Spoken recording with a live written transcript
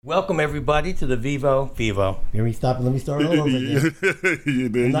Welcome everybody to the Vivo. Let me stop and let me start all over again.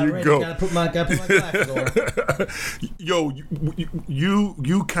 There I'm not you ready. go. Gotta put my glasses on. Yo,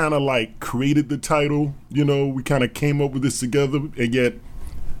 you kind of like created the title. You know, we kind of came up with this together, and yet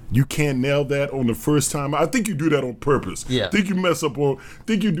you can't nail that on the first time. I think you do that on purpose. Yeah. I think you mess up on.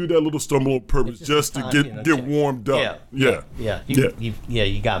 think you do that little stumble on purpose just to get warmed up. Yeah.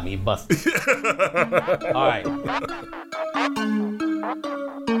 You got me. You busted. All right.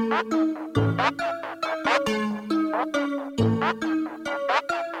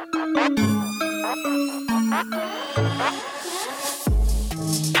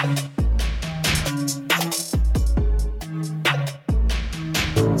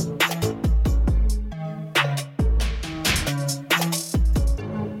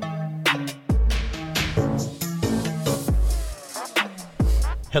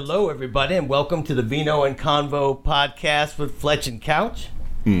 Hello, everybody, and welcome to the Vino and Convo podcast with Fletch and Couch.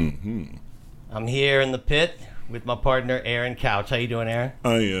 Mm-hmm. I'm here in the pit with my partner, Aaron Couch. How you doing, Aaron?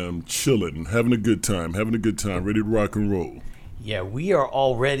 I am chilling, having a good time, ready to rock and roll. Yeah, we are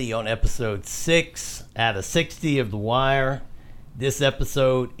already on episode 6 out of 60 of The Wire. This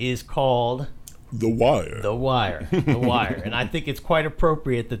episode is called The Wire. The Wire. The Wire. And I think it's quite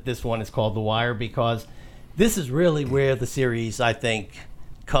appropriate that this one is called The Wire because this is really where the series, I think,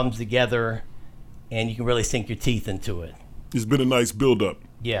 comes together and you can really sink your teeth into it. It's been a nice build-up.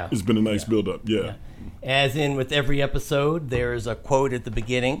 Yeah. It's been a nice build-up, yeah. As in with every episode, there's a quote at the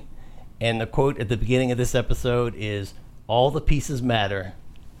beginning. And the quote at the beginning of this episode is, "All the pieces matter."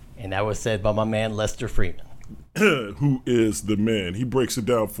 And that was said by my man, Lester Freeman. Who is the man? He breaks it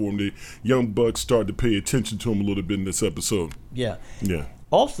down for him. The young bucks start to pay attention to him a little bit in this episode. Yeah. Yeah.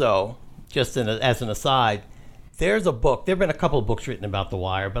 Also, just as an aside, there's a book. There have been a couple of books written about The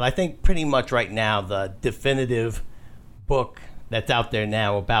Wire, but I think pretty much right now the definitive book that's out there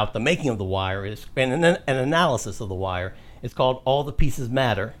now about the making of The Wire is an analysis of The Wire. It's called All the Pieces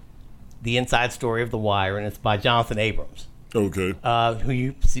Matter, The Inside Story of The Wire, and it's by Jonathan Abrams. Okay. Who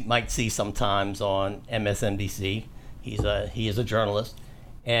you might see sometimes on MSNBC. He is a journalist,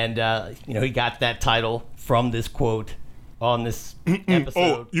 and he got that title from this quote on this episode.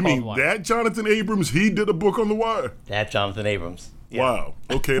 Oh, you mean that Jonathan Abrams? He did a book on The Wire? That Jonathan Abrams. Yeah. Wow.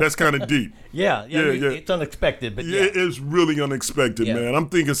 Okay, that's kind of deep. Yeah. It's unexpected, but yeah. It's really unexpected, man. I'm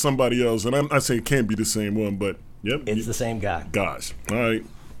thinking somebody else, and I say it can't be the same one, but yep. It's the same guy. Gosh.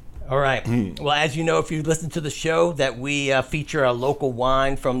 All right. Well, as you know, if you listen to the show, that we feature a local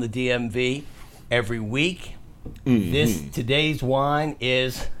wine from the DMV every week. Today's wine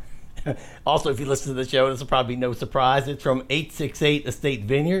is... Also, if you listen to the show, this will probably be no surprise. It's from 868 Estate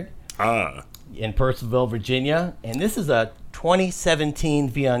Vineyard in Purcellville, Virginia. And this is a 2017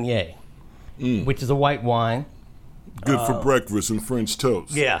 Viognier, which is a white wine. Good for breakfast and French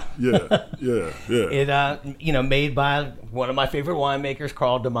toast. Yeah. It, made by one of my favorite winemakers,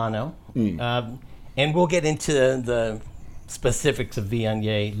 Carl Domano. And we'll get into the specifics of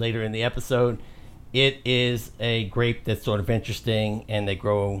Viognier later in the episode. It is a grape that's sort of interesting, and they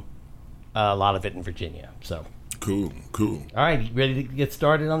grow a lot of it in Virginia. So cool. All right, you ready to get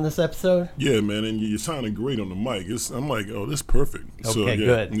started on this episode? Yeah, man, and you're sounding great on the mic. I'm like, oh, that's perfect. Okay, so,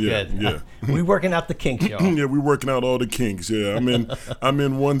 good. Yeah. We working out the kinks, y'all. Yeah, we're working out all the kinks. Yeah, I'm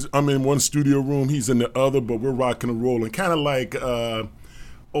in one studio room. He's in the other, but we're rocking and rolling, kind of like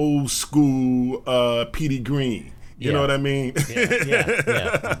old school Petey Green. You know what I mean?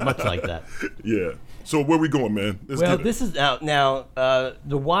 Yeah, much like that. Yeah. So where we going, man? This is out now.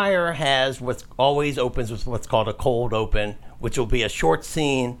 The Wire has always opens with what's called a cold open, which will be a short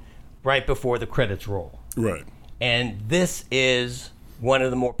scene right before the credits roll. Right. And this is one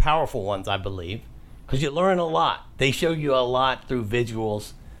of the more powerful ones, I believe, because you learn a lot. They show you a lot through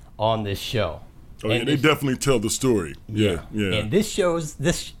visuals on this show. Oh, and they definitely tell the story. Yeah. And this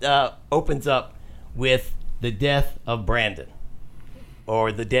opens up with the death of Brandon.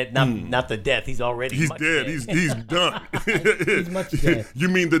 Or the death, not the death. He's already He's much dead. He's done. He's much dead. You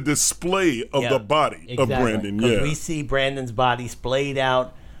mean the display of the body of Brandon? Yeah. We see Brandon's body splayed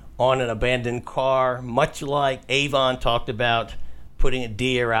out on an abandoned car, much like Avon talked about putting a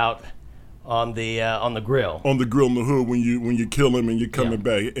deer out on the grill. On the grill in the hood when you kill him and you're coming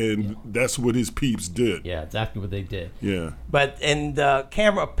back, and that's what his peeps did. Yeah, exactly what they did. Yeah. And the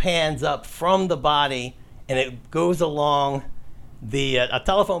camera pans up from the body, and it goes along a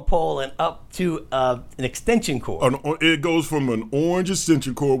telephone pole and up to an extension cord. It goes from an orange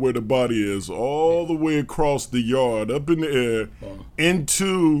extension cord where the body is all the way across the yard, up in the air,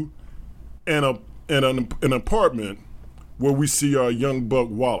 into an apartment where we see our young buck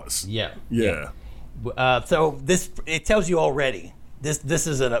Wallace. Yeah. Yeah. So it tells you already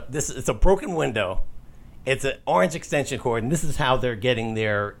It's a broken window. It's an orange extension cord, and this is how they're getting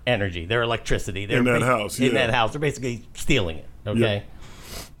their energy, their electricity. In that house. They're basically stealing it. Okay.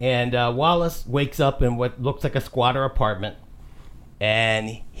 And Wallace wakes up in what looks like a squatter apartment,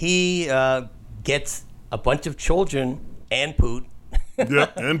 and he gets a bunch of children and Poot.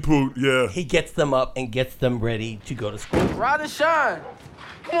 And Poot, He gets them up and gets them ready to go to school. Ride and shine.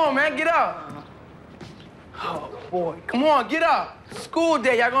 Come on, man, get up. Oh, boy. Come on, get up. School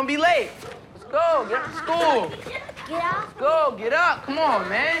day, y'all gonna be late. Let's go, get up to school. Get up. Let's go, get up. Come on,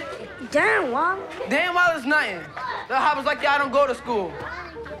 man. Darn, Wall. Damn well it's nothing. The hoppers like y'all don't go to school.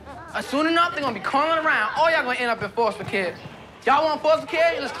 Soon enough, they're gonna be crawling around. All y'all gonna end up in foster care. Y'all want foster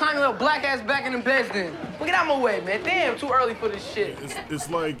care? Let's climb your little black ass back in the beds then. Well, get out my way, man. Damn, too early for this shit.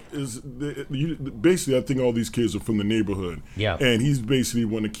 Basically, I think all these kids are from the neighborhood. Yeah. And he's basically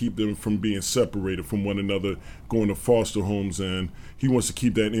want to keep them from being separated from one another, going to foster homes, and he wants to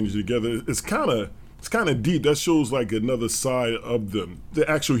keep that energy together. It's kind of deep. That shows like another side of them, the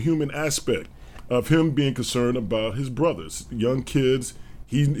actual human aspect of him being concerned about his brothers, young kids.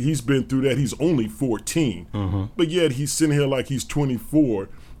 He's been through that. He's only 14, but yet he's sitting here like he's 24,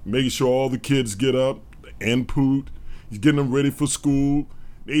 making sure all the kids get up and Poot. He's getting them ready for school.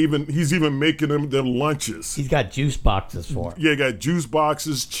 He's even making them their lunches. He's got juice boxes for them. Yeah, got juice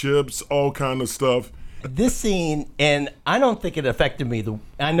boxes, chips, all kind of stuff. This scene, and I don't think it affected me.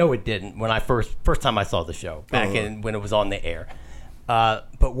 I know it didn't when I first time I saw the show back when it was on the air. But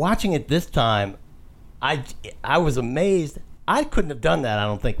watching it this time, I was amazed. I couldn't have done that, I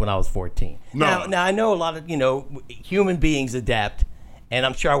don't think, when I was 14. No. Now I know a lot of, human beings adapt, and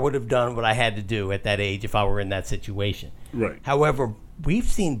I'm sure I would have done what I had to do at that age if I were in that situation. Right. However, we've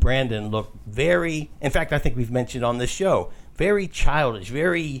seen Brandon look in fact, I think we've mentioned on this show, very childish,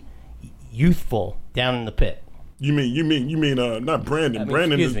 very youthful down in the pit. You mean not Brandon.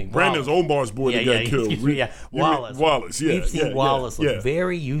 Brandon's Omar's boy that got killed. Wallace. Wallace, yeah. We've seen Wallace look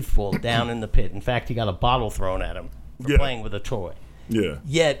very youthful down in the pit. In fact, he got a bottle thrown at him for playing with a toy. Yeah.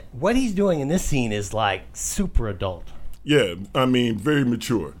 Yet, what he's doing in this scene is like super adult. Yeah, I mean, very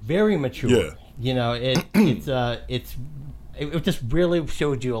mature. Very mature. Yeah. It just really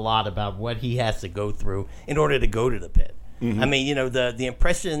showed you a lot about what he has to go through in order to go to the pit. I mean, the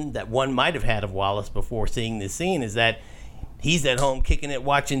impression that one might have had of Wallace before seeing this scene is that he's at home kicking it,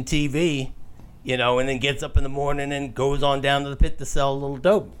 watching TV, and then gets up in the morning and goes on down to the pit to sell a little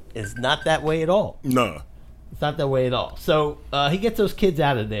dope. It's not that way at all. No. It's not that way at all. So he gets those kids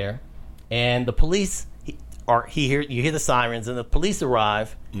out of there, and the police, you hear the sirens, and the police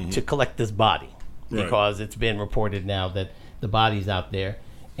arrive to collect this body because it's been reported now that the body's out there.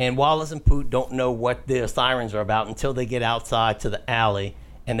 And Wallace and Poot don't know what the sirens are about until they get outside to the alley,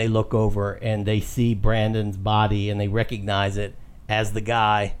 and they look over and they see Brandon's body, and they recognize it as the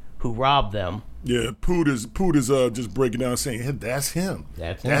guy who robbed them. Yeah, Poot is just breaking down, saying, hey, "That's him.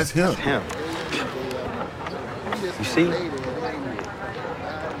 That's him. That's him. You see?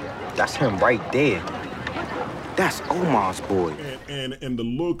 That's him right there. That's Omar's boy." And the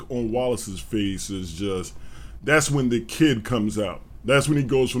look on Wallace's face is just, that's when the kid comes out. That's when he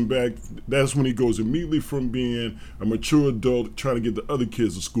goes immediately from being a mature adult trying to get the other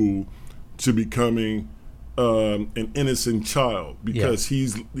kids to school to becoming an innocent child, because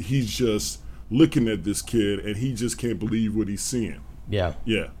he's just looking at this kid and he just can't believe what he's seeing. Yeah.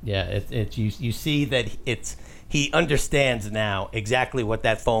 You see that he understands now exactly what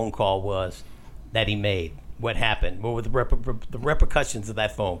that phone call was that he made. What happened? What were the repercussions of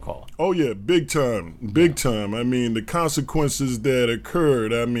that phone call? Oh yeah, big time. I mean, the consequences that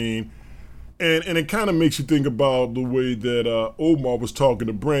occurred. I mean, and it kind of makes you think about the way that Omar was talking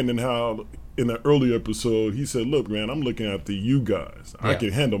to Brandon. How in the earlier episode he said, "Look, man, I'm looking after you guys. I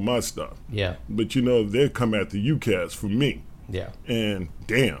can handle my stuff. Yeah. But they'll come after you cats for me. Yeah. And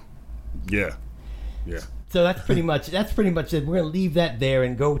damn, yeah. So that's pretty much it. We're gonna leave that there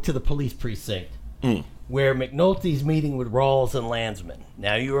and go to the police precinct. Where McNulty's meeting with Rawls and Landsman.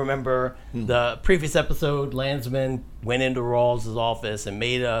 Now, you remember the previous episode, Landsman went into Rawls' office and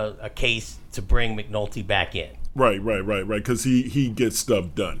made a case to bring McNulty back in. Right, because he gets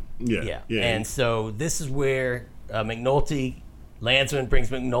stuff done. Yeah. And so this is where Landsman brings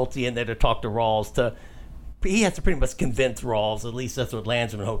McNulty in there to talk to Rawls. He has to pretty much convince Rawls, at least that's what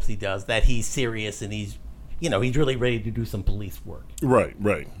Landsman hopes he does, that he's serious and he's really ready to do some police work. Right.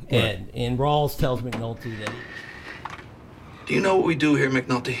 And Rawls tells McNulty that Do you know what we do here,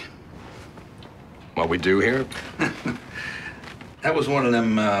 McNulty? What we do here? That was one of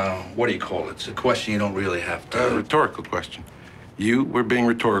them, what do you call it? It's a question you don't really have to... Rhetorical question. You were being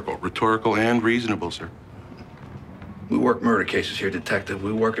rhetorical. Rhetorical and reasonable, sir. We work murder cases here, detective.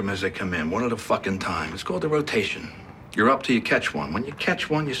 We work them as they come in, one at a fucking time. It's called the rotation. You're up till you catch one. When you catch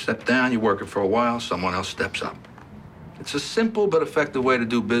one, you step down, you work it for a while, someone else steps up. It's a simple but effective way to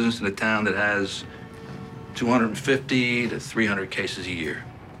do business in a town that has 250 to 300 cases a year.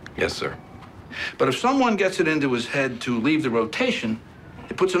 Yes, sir. But if someone gets it into his head to leave the rotation,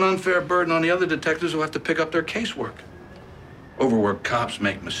 it puts an unfair burden on the other detectives who have to pick up their casework. Overworked cops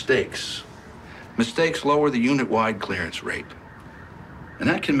make mistakes. Mistakes lower the unit-wide clearance rate. And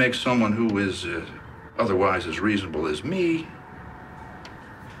that can make someone who is otherwise as reasonable as me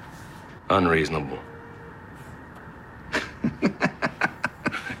Unreasonable.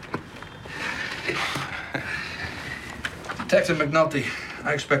 Detective McNulty,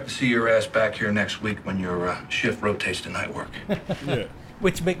 I expect to see your ass back here next week when your shift rotates to night work. Yeah.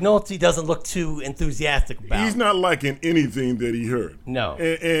 Which McNulty doesn't look too enthusiastic about. He's not liking anything that he heard. No.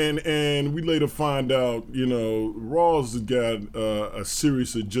 And we later find out, Rawls has got a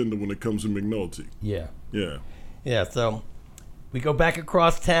serious agenda when it comes to McNulty. Yeah. Yeah. Yeah, so we go back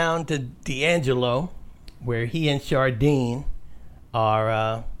across town to D'Angelo, where he and Chardine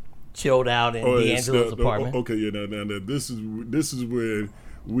are chilled out in D'Angelo's apartment. Okay, yeah, now this is where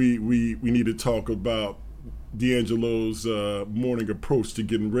we need to talk about D'Angelo's morning approach to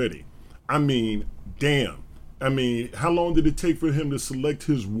getting ready. I mean, damn. I mean, how long did it take for him to select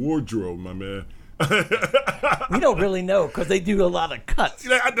his wardrobe, my man? We don't really know because they do a lot of cuts.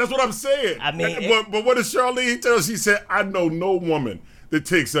 That's what I'm saying. I mean, but what did Charlene tell us? She said, "I know no woman that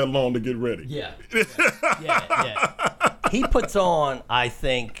takes that long to get ready." Yeah. He puts on, I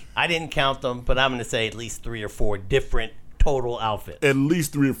think, I didn't count them, but I'm going to say at least 3 or 4 different total outfits. At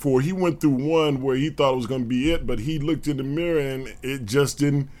least 3 or 4. He went through one where he thought it was going to be it, but he looked in the mirror and it just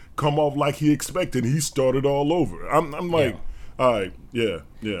didn't come off like he expected. He started all over. I'm like, all right, yeah.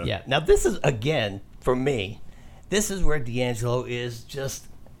 Yeah. Now this is, again, for me, this is where D'Angelo is just,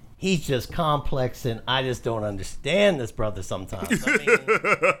 he's just complex, and I just don't understand this brother sometimes. I mean,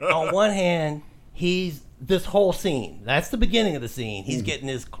 on one hand, he's this whole scene. That's the beginning of the scene. He's getting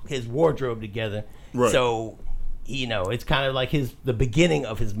his wardrobe together. Right. So, it's kind of like the beginning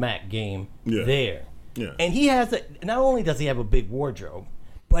of his Mac game there. Yeah. And he has not only does he have a big wardrobe,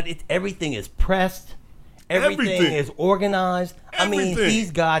 but everything is pressed. Everything is organized. Everything. I mean, he's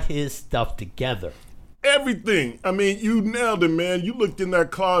got his stuff together. Everything. I mean, you nailed it, man. You looked in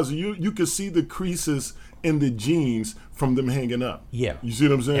that closet. You could see the creases in the jeans from them hanging up. Yeah. You see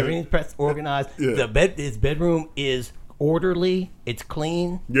what I'm saying? Everything's pressed, organized. Yeah. His bedroom is orderly. It's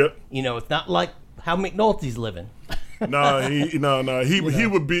clean. Yep. It's not like how McNulty's living. He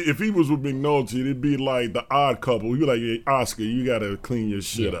would be, if he was with McNulty, it'd be like the Odd Couple. He'd be like, hey, Oscar, you gotta clean your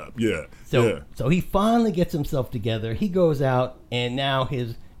shit up. Yeah. So he finally gets himself together. He goes out, and now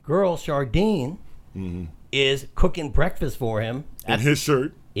his girl Chardine is cooking breakfast for him in his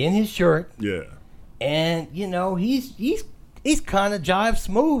shirt. Yeah. And he's kind of jive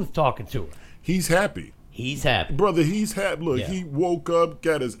smooth talking to her. He's happy. Brother, he's happy. Look, he woke up,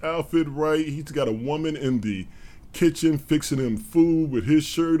 got his outfit right. He's got a woman in the kitchen fixing him food with his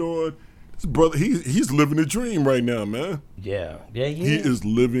shirt on. This brother, he's living the dream right now, man. Yeah, he is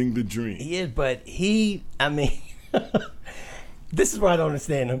living the dream. He is, but this is where I don't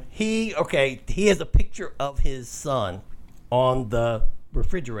understand him. He has a picture of his son on the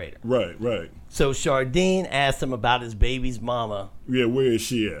refrigerator. Right. So Chardine asked him about his baby's mama. Yeah, where is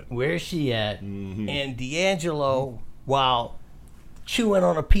she at? Mm-hmm. And D'Angelo, while chewing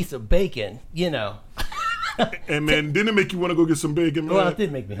on a piece of bacon, And man, didn't it make you want to go get some bacon, man? Well, it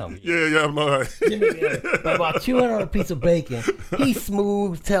did make me hungry. Yeah, I'm all right. But while chewing on a piece of bacon, he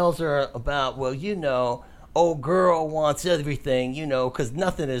smooth tells her about, old girl wants everything, because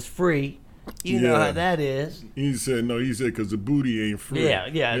nothing is free. You know how that is. He said, because the booty ain't free.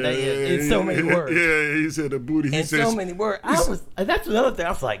 Yeah, in so many words. Yeah, he said the booty. In so many words. That's another thing. I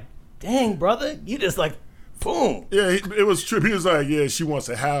was like, dang, brother, you just like, boom. Yeah, it was true. He was like, she wants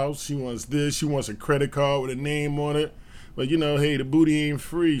a house, she wants this, she wants a credit card with a name on it. But, hey, the booty ain't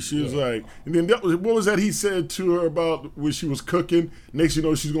free. She was like, and then what was that he said to her about when she was cooking? Next,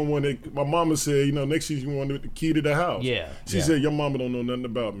 she's going to want it. My mama said, next she's going to want the key to the house. Yeah. She said, your mama don't know nothing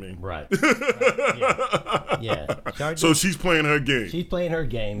about me. Right. Yeah. So she's playing her game. She's playing her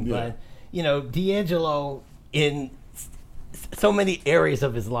game. Yeah. But, D'Angelo, in so many areas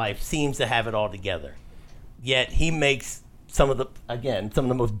of his life, seems to have it all together. Yet he makes some of the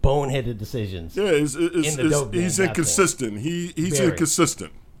most boneheaded decisions. Yeah, he's inconsistent. He's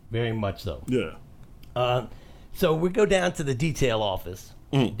inconsistent. Very much so. Yeah. So we go down to the detail office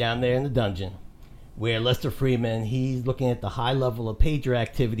down there in the dungeon, where Lester Freeman, he's looking at the high level of pager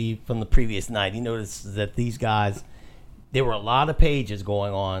activity from the previous night. He notices that these guys there were a lot of pages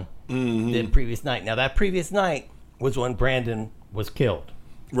going on the previous night. Now, that previous night was when Brandon was killed.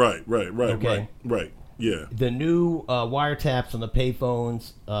 Right. Okay. Right. Yeah. The new wiretaps on the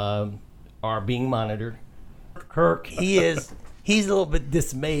payphones are being monitored. Kirk, he's a little bit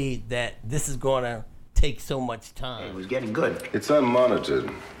dismayed that this is going to take so much It time. was getting good. It's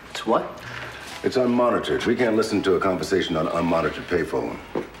unmonitored. It's what? It's unmonitored. We can't listen to a conversation on unmonitored payphone.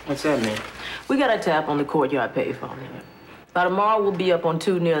 What's that mean? We got a tap on the courtyard payphone here. By tomorrow, we'll be up on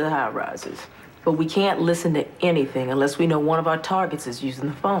 2 near the high rises. But we can't listen to anything unless we know one of our targets is using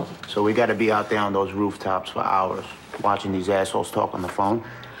the phone. So we gotta be out there on those rooftops for hours, watching these assholes talk on the phone?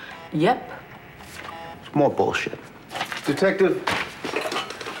 Yep. It's more bullshit. Detective,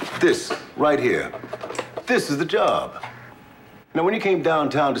 this right here, this is the job. Now, when you came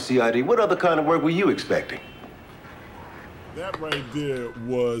downtown to CID, what other kind of work were you expecting? That right there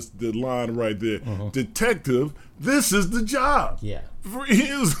was the line right there. Detective, this is the job. Yeah.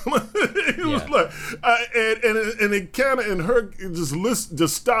 He was like, and it kind of, and her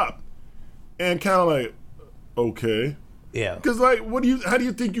just stopped and kind of like, okay. Yeah. Because like, how do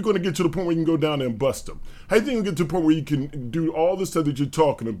you think you're going to get to the point where you can go down there and bust them? How do you think you get to the point where you can do all the stuff that you're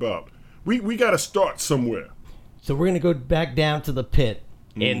talking about? We got to start somewhere. So we're going to go back down to the pit.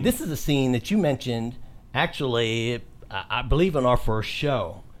 And this is a scene that you mentioned, actually, I believe on our first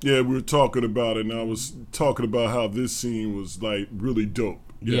show. Yeah, we were talking about it, and I was talking about how this scene was like really dope.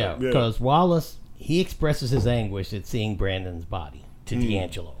 Yeah, because Wallace, he expresses his anguish at seeing Brandon's body to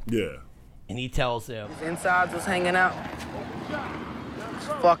D'Angelo. Yeah. And he tells him, His insides was hanging out. It's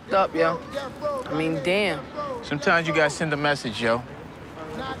fucked up, yo. I mean, damn. Sometimes you gotta send a message, yo.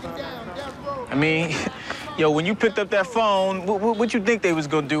 I mean, yo, when you picked up that phone, what you think they was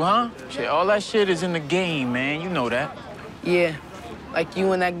gonna do, huh? Shit, all that shit is in the game, man. You know that. Yeah, like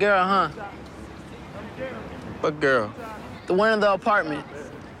you and that girl, huh? What girl? The one in the apartment.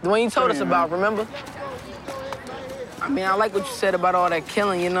 The one you told us about, remember? I mean, I like what you said about all that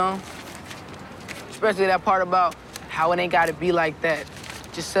killing, you know? Especially that part about how it ain't gotta be like that.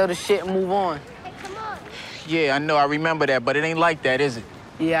 Just sell the shit and move on. Yeah, I know, I remember that, but it ain't like that, is it?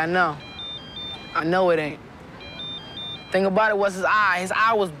 Yeah, I know. I know it ain't. Thing about it was his eye. His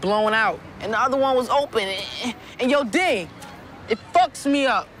eye was blown out, and the other one was open. And yo, D, it fucks me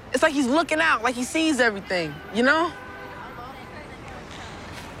up. It's like he's looking out, like he sees everything, you know?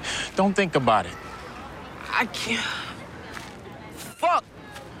 Don't think about it. I can't. Fuck.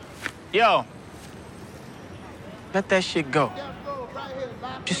 Yo, let that shit go.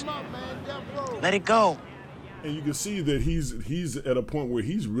 Just let it go. And you can see that he's at a point where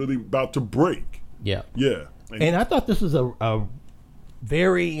he's really about to break. yeah. Yeah. And I thought this was a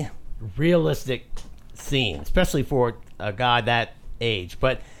very realistic scene, especially for a guy that age.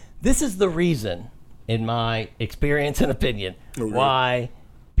 But this is the reason, in my experience and opinion, why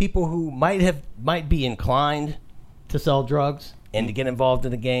people who might be inclined to sell drugs and to get involved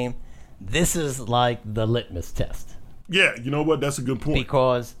in the game, this is like the litmus test. Yeah, you know what? That's a good point.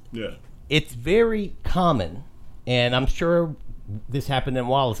 Because it's very common, and I'm sure this happened in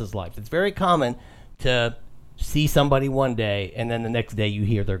Wallace's life. It's very common to see somebody one day, and then the next day you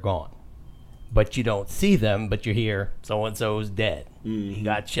hear they're gone. But you don't see them, but you hear so-and-so's dead. He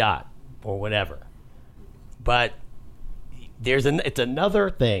got shot, or whatever. But it's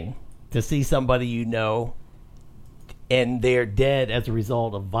another thing to see somebody you know, and they're dead as a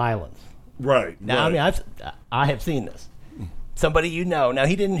result of violence. Right. Now, right. I mean, I have seen this. Somebody you know. Now,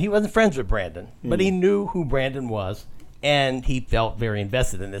 he wasn't friends with Brandon, but he knew who Brandon was, and he felt very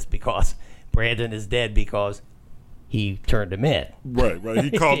invested in this because Brandon is dead because he turned him in. Right.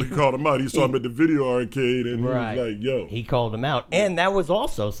 He called him out. He saw him at the video arcade, and he was like, yo. He called him out. And that was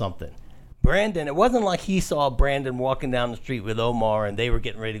also something. Brandon, it wasn't like he saw Brandon walking down the street with Omar and they were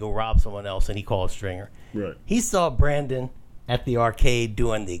getting ready to go rob someone else and he called Stringer. Right. He saw Brandon at the arcade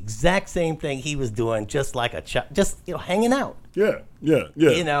doing the exact same thing he was doing, just like a child, just hanging out. Yeah.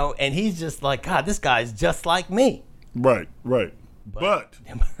 And he's just like, God, this guy's just like me. Right. But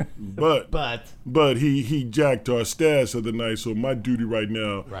he jacked our stash of the night, so my duty right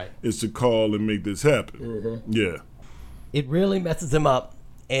now is to call and make this happen. Yeah. It really messes him up,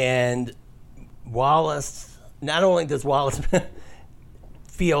 and Wallace, not only does Wallace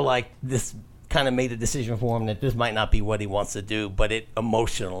feel like this kind of made a decision for him that this might not be what he wants to do, but it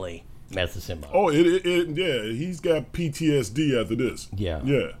emotionally messes him up. Oh, he's got PTSD after this.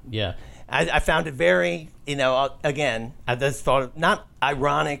 Yeah. I found it very, again, I just thought not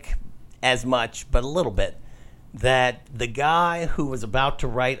ironic as much, but a little bit, that the guy who was about to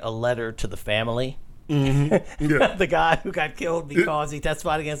write a letter to the family Yeah. the guy who got killed because he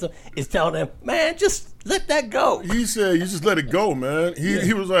testified against him, is telling him, man, just let that go. He said, "You just let it go, man."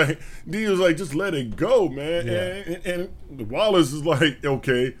 He was like, just let it go, man. Yeah. And Wallace is like,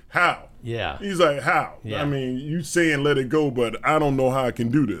 okay, how? Yeah. He's like, how? Yeah. I mean, you saying let it go, but I don't know how I can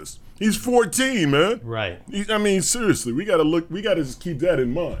do this. He's 14, man. Right. I mean, seriously, we gotta just keep that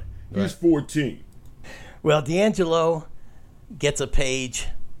in mind. He's 14. Well, D'Angelo gets a page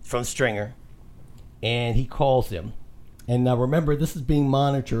from Stringer, and he calls him. And now remember, this is being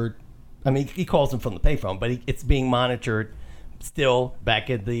monitored. I mean, he calls him from the payphone, but it's being monitored still back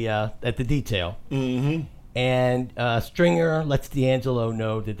at the detail. Mm-hmm. And Stringer lets D'Angelo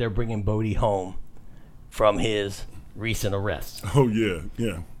know that they're bringing Bodie home from his recent arrest. Oh, yeah,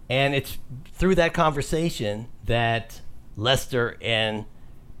 yeah. And it's through that conversation that Lester and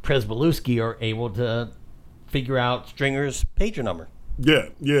Przybylowski are able to figure out Stringer's pager number. Yeah.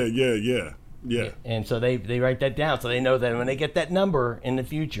 And so they write that down, so they know that when they get that number in the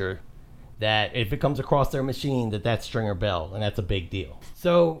future, that if it comes across their machine, that's Stringer Bell, and that's a big deal.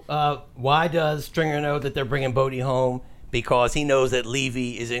 So why does Stringer know that they're bringing Bodie home? Because he knows that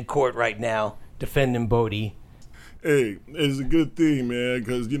Levy is in court right now defending Bodie. Hey, it's a good thing, man,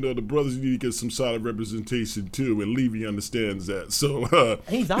 because, the brothers need to get some solid representation, too, and Levy understands that. So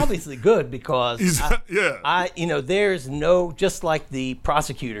he's obviously good because there's no, just like the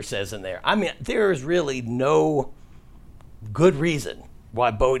prosecutor says in there, I mean, there is really no good reason why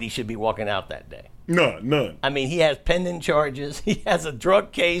Bodie should be walking out that day. None. I mean, he has pending charges. He has a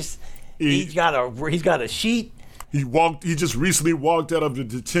drug case. He's got a sheet. He just recently walked out of the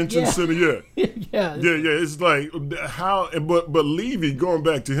detention center. Yeah. Yeah. It's like how, but Levy, going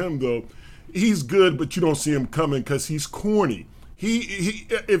back to him though, he's good, but you don't see him coming because he's corny. He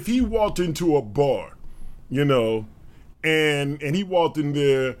if he walked into a bar, and he walked in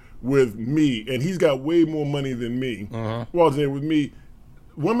there with me, and he's got way more money than me. Walked in there with me.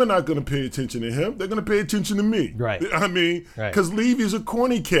 Women are not going to pay attention to him. They're going to pay attention to me. Right. I mean, because Levy's a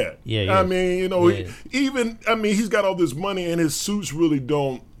corny cat. Yeah. I mean, he's got all this money, and his suits really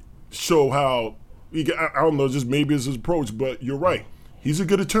don't show how. I don't know, just maybe it's his approach, but you're right. He's a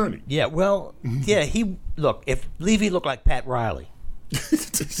good attorney. Yeah. Well, yeah. If Levy looked like Pat Riley.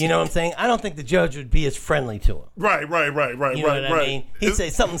 You know what I'm saying? I don't think the judge would be as friendly to him. Right. You know what I mean? He'd say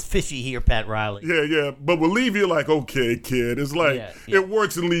something's fishy here, Pat Riley. Yeah. But with Levy, you're like, okay, kid. It's like it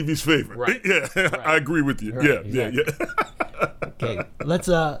works in Levy's favor. Right. Yeah, right. I agree with you. Right. Yeah. Okay, let's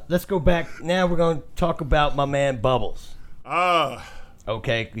go back. Now we're going to talk about my man Bubbles.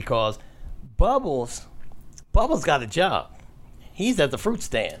 Okay, because Bubbles got a job. He's at the fruit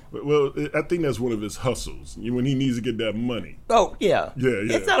stand. Well, I think that's one of his hustles when he needs to get that money. Oh, yeah. Yeah.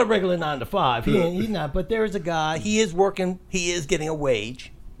 It's not a regular 9 to 5. He's not. But there is a guy. He is working. He is getting a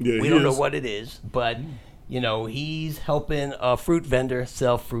wage. Yeah, we don't know what it is, but he's helping a fruit vendor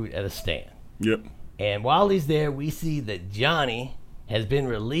sell fruit at a stand. Yep. And while he's there, we see that Johnny has been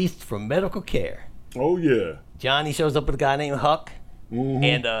released from medical care. Oh yeah. Johnny shows up with a guy named Huck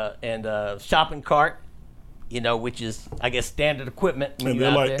and a shopping cart. Which is, I guess, standard equipment. And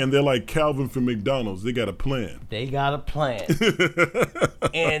they're like Calvin from McDonald's. They got a plan. They got a plan.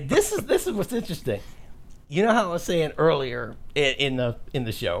 And this is what's interesting. You know how I was saying earlier in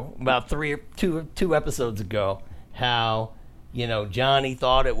the show about two episodes ago how Johnny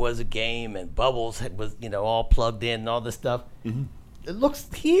thought it was a game and Bubbles was all plugged in and all this stuff. Mm-hmm. It looks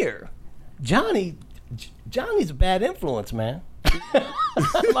here, Johnny's a bad influence, man.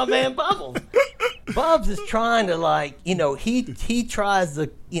 My man Bubbles. Bubs is trying to he tries to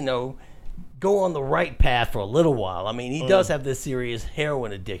go on the right path for a little while. I mean, he does have this serious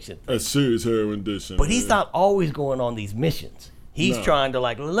heroin addiction. A serious heroin addiction. But he's not always going on these missions. He's trying to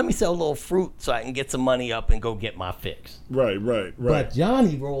let me sell a little fruit so I can get some money up and go get my fix. Right. But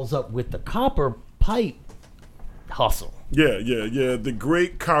Johnny rolls up with the copper pipe hustle. Yeah. The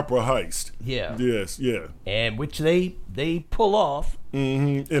great copper heist. Yeah. Yes, yeah. And which they pull off.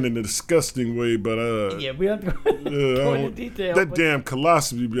 Mm-hmm. In a disgusting way, but we don't go into detail. That damn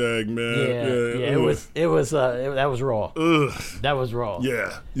colostomy bag, man. Yeah. It was that was raw. Ugh. That was raw.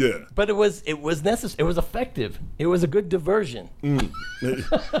 Yeah. But it was necessary. It was effective. It was a good diversion. You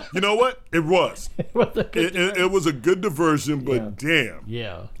know what? It was. It was a good diversion, but damn.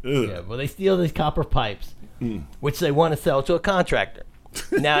 Yeah. Well, they steal these copper pipes, which they want to sell to a contractor.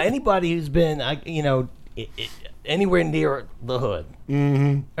 Now, anybody who's been, anywhere near the hood,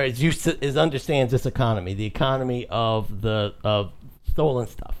 or understands this economy, the economy of stolen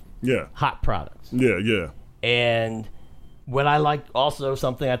stuff, hot products, and what I like also,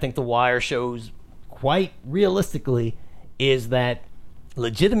 something I think The Wire shows quite realistically, is that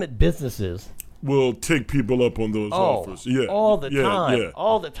legitimate businesses will take people up on those offers. Yeah, all the time. Yeah.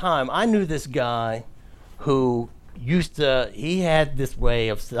 All the time. I knew this guy who he had this way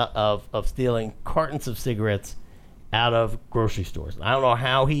of stealing cartons of cigarettes out of grocery stores. I don't know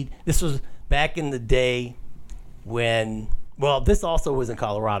how this was back in the day when, well, this also was in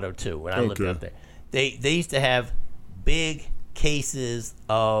Colorado too, when I lived up there. They used to have big cases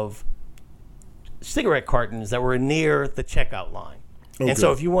of cigarette cartons that were near the checkout line. And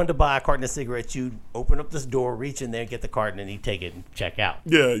so if you wanted to buy a carton of cigarettes, you'd open up this door, reach in there, get the carton, and he'd take it and check out.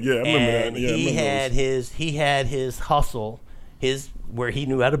 Yeah, I remember that. Yeah, he had his hustle, where he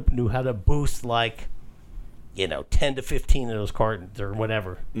knew how to boost 10 to 15 of those cartons or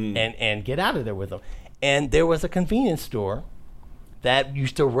whatever, and get out of there with them. And there was a convenience store that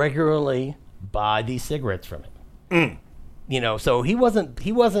used to regularly buy these cigarettes from him. So he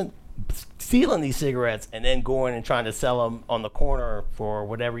wasn't stealing these cigarettes and then going and trying to sell them on the corner for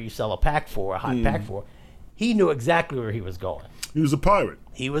whatever you sell a pack for, a hot pack for. He knew exactly where he was going. He was a pirate.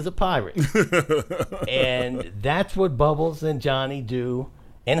 And that's what Bubbles and Johnny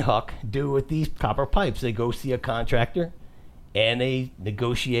and Huck do with these copper pipes. They go see a contractor and they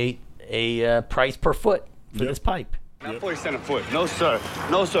negotiate a price per foot for this pipe. Not 40 cents a foot. No, sir.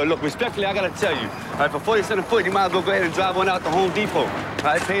 No, sir. Look, respectfully, I gotta tell you. All right, for 40 cents a foot, you might as well go ahead and drive one out to Home Depot. All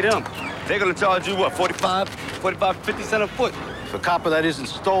right, pay them. They're gonna charge you, what, 50 cents a foot? For copper that isn't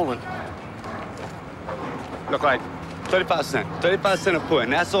stolen. Look, like 35 cents. 35 cents a foot.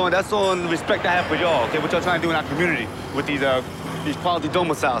 And that's on the respect I have for y'all, okay? What y'all trying to do in our community with these quality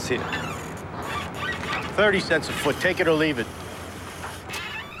domiciles here. 30 cents a foot. Take it or leave it.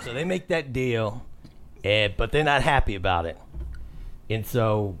 So they make that deal. But they're not happy about it, and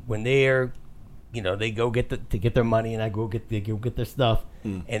so when they go get their money, and I go get their stuff,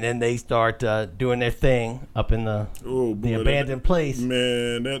 and then they start doing their thing up in the abandoned place.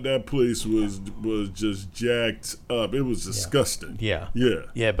 Man, that place was just jacked up. It was disgusting. Yeah.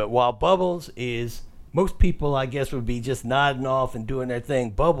 But while Bubbles most people, I guess, would be just nodding off and doing their thing.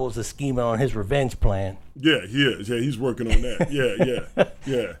 Bubbles is scheming on his revenge plan. Yeah, he is. Yeah, he's working on that.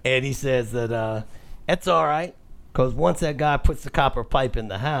 Yeah. And he says that. That's all right, because once that guy puts the copper pipe in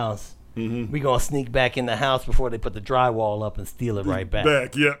the house, we're going to sneak back in the house before they put the drywall up and steal it right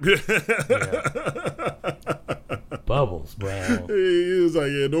back. Yeah. Bubbles, man. He was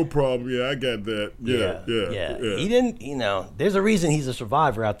like, yeah, no problem. Yeah, I got that. Yeah. He didn't, there's a reason he's a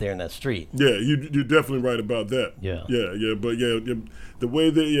survivor out there in that street. Yeah, you're definitely right about that. Yeah. But the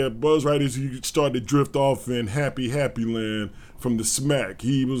way that Buzz right is you start to drift off in happy land from the smack.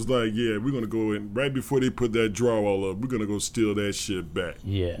 He was like, yeah, we're going to go in right before they put that drywall up. We're going to go steal that shit back.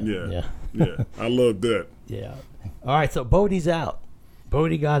 Yeah. I love that. Yeah. All right, so Bodie's out.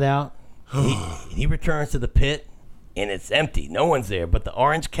 Bodie got out. He returns to the pit, and it's empty. No one's there but the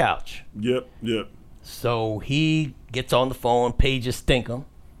orange couch. Yep. So he gets on the phone, pages Stinkum.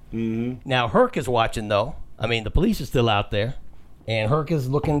 Now, Herc is watching, though. I mean, the police are still out there, and Herc is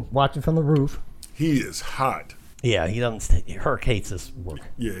watching from the roof. He is hot. Yeah, he doesn't. Herc hates this work.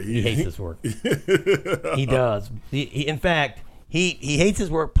 Yeah, he hates this work. He does. In fact, he hates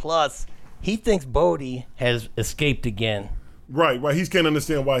his work. Plus, he thinks Bodie has escaped again. Right. He can't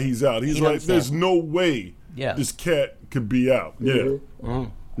understand why he's out. He's like, there's no way this cat could be out. Yeah.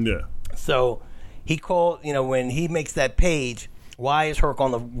 Yeah. So he called. When he makes that page, why is Herc on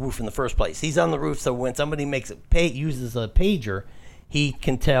the roof in the first place? He's on the roof so when somebody uses a pager, he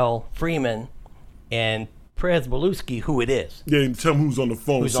can tell Freeman and Prez Belusky who it is. Yeah, and tell him who's on the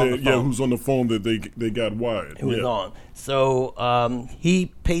phone. Who's on the phone that they got wired. Who was on. So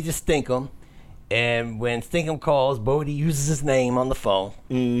he pages Stinkum, and when Stinkum calls, Bodie uses his name on the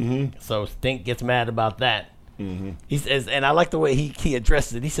phone. So Stink gets mad about that. He says, and I like the way he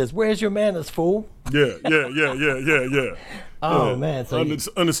addresses it. He says, "Where's your manners, fool?" Yeah. Oh man! So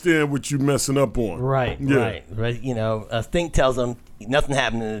understand what you messing up on. Right. Stink tells him nothing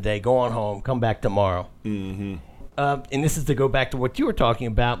happened today. Go on home. Come back tomorrow. And this is to go back to what you were talking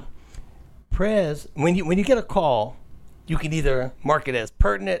about. Prez, when you get a call, you can either mark it as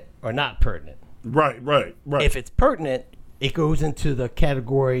pertinent or not pertinent. Right. If it's pertinent, it goes into the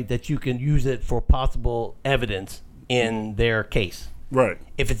category that you can use it for possible evidence in their case. Right.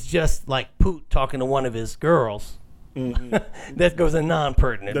 If it's just like Poot talking to one of his girls, that goes in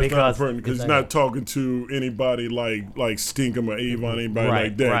non-pertinent. That's non-pertinent because he's not talking to anybody like Stinkum or Avon, anybody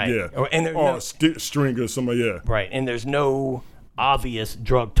like that. Right. Yeah. Or Stringer, somebody. Yeah. Right. And there's no obvious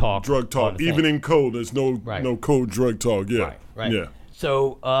drug talk. Even in code, there's no code drug talk. Yeah. Right. Yeah.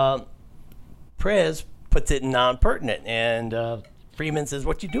 So Prez puts it in non-pertinent, and Freeman says,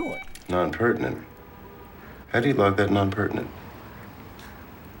 "What you doing?" Non-pertinent. How do you log that non-pertinent?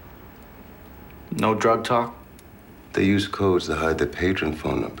 No drug talk? They use codes to hide their patron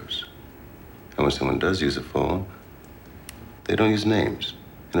phone numbers. And when someone does use a phone, they don't use names.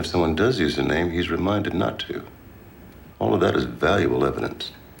 And if someone does use a name, he's reminded not to. All of that is valuable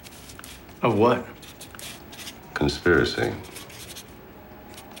evidence. Of what? Conspiracy.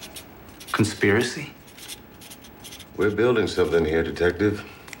 Conspiracy? We're building something here, Detective.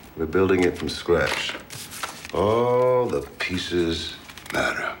 We're building it from scratch. All the pieces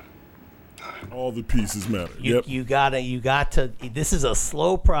matter. All the pieces matter. You got to. This is a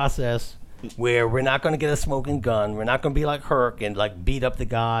slow process where we're not going to get a smoking gun. We're not going to be like Herc and like beat up the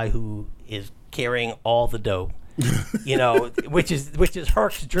guy who is carrying all the dope. You know, which is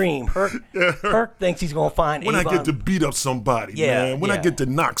Herc's dream. Herc thinks he's going to find when Avon. I get to beat up somebody, man. When I get to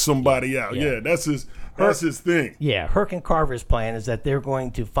knock somebody out. Yeah, that's his thing. Yeah, Herc and Carver's plan is that they're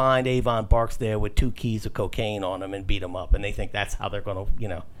going to find Avon Barksdale with 2 keys of cocaine on him and beat him up, and they think that's how they're going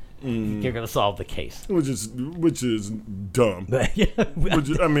to, they're going to solve the case. Which is dumb.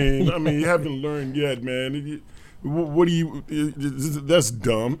 I mean, you haven't learned yet, man. What do you? That's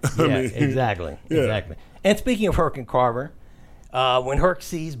dumb. Exactly. And speaking of Herc and Carver, when Herc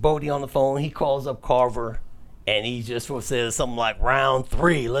sees Bodie on the phone, he calls up Carver, and he just says something like, "Round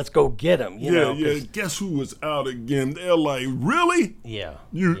 3, let's go get him." You know, Guess who was out again? They're like, really? Yeah.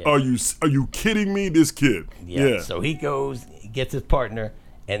 Are you kidding me? This kid. Yeah. So he goes, gets his partner,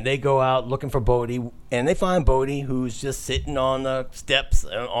 and they go out looking for Bodie, and they find Bodie, who's just sitting on the steps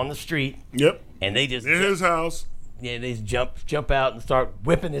on the street. Yep. And they just in his house. Yeah, they jump out and start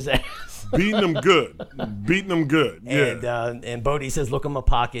whipping his ass. Beating him good. Yeah. And Bodie says, "Look in my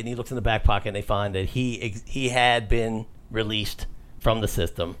pocket," and he looks in the back pocket, and they find that he had been released from the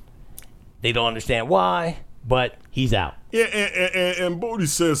system. They don't understand why, but he's out. Yeah, and Bodie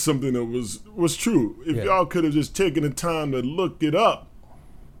says something that was true. If y'all could have just taken the time to look it up,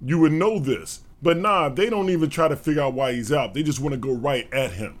 you would know this. But nah, they don't even try to figure out why he's out. They just want to go right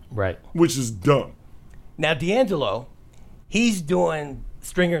at him. Right. Which is dumb. Now, D'Angelo, he's doing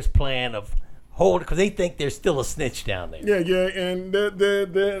Stringer's plan of because they think there's still a snitch down there. Yeah, and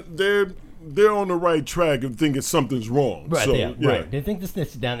they're on the right track of thinking something's wrong. Right, so, right. They think the snitch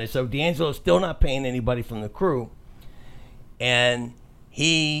is down there. So D'Angelo's still not paying anybody from the crew, and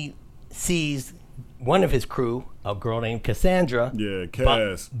he sees one of his crew, a girl named Cassandra. Yeah,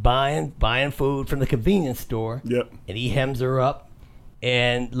 Cass. Buying food from the convenience store. Yep. And he hems her up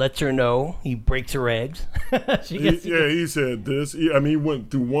and lets her know. He breaks her eggs. He said this. He went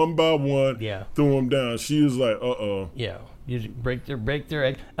through one by one. Yeah. Threw them down. She was like, uh-oh. Yeah. You break their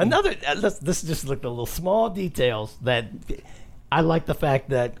egg. Another. This just looked a little small details that I like the fact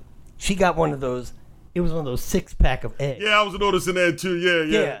that she got one of those. It was one of those 6-pack of eggs. Yeah, I was noticing that too.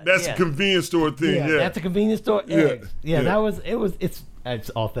 Yeah. That's a convenience store thing. Yeah, that's a convenience store eggs. Yeah. It's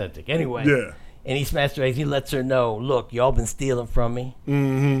authentic. Anyway. Yeah. And he smashed her eggs. He lets her know, look, y'all been stealing from me.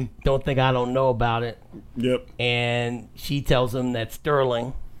 Mm-hmm. Don't think I don't know about it. Yep. And she tells him that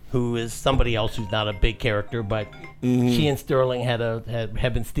Sterling, who is somebody else who's not a big character, but she and Sterling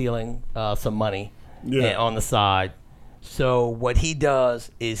have been stealing some money on the side. So what he does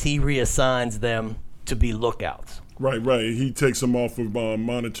is he reassigns them to be lookouts. Right. He takes them off of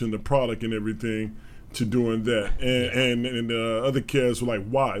monitoring the product and everything to doing that. And the other cats were like,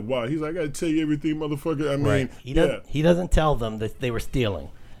 why? He's like, I gotta tell you everything, motherfucker. I mean, he doesn't tell them that they were stealing.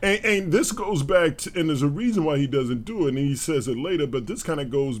 And this goes back to, and there's a reason why he doesn't do it, and he says it later, but this kind of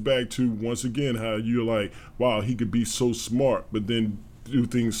goes back to, once again, how you're like, wow, he could be so smart, but then do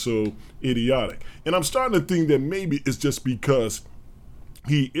things so idiotic. And I'm starting to think that maybe it's just because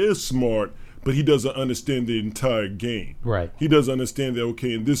he is smart, but he doesn't understand the entire game. Right. He doesn't understand that,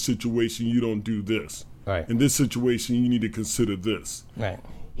 okay, in this situation, you don't do this. Right. In this situation, you need to consider this. Right.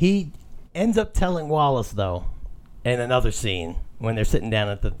 He ends up telling Wallace, though, in another scene, when they're sitting down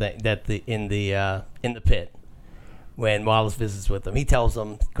in the pit, when Wallace visits with them, he tells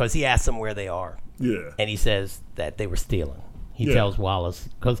them, because he asks them where they are. Yeah. And he says that they were stealing. He tells Wallace,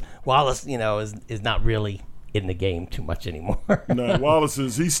 because Wallace, is not really in the game too much anymore. No, Wallace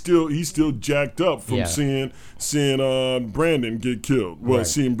he's still jacked up from seeing Brandon get killed. Well,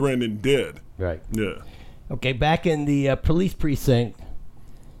 seeing Brandon dead. Right. Yeah. Okay, back in the police precinct,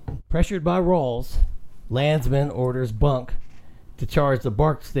 pressured by Rawls, Landsman orders Bunk to charge the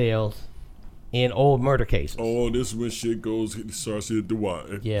Barksdales in old murder cases. Oh, this is when shit starts to hit the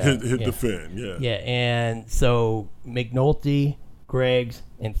wire. Yeah. Hit the fan. Yeah. Yeah, and so McNulty, Greggs,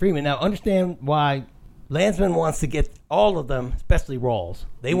 and Freeman. Now, understand why Landsman wants to get all of them, especially Rawls.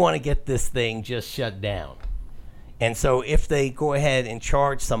 They want to get this thing just shut down. And so if they go ahead and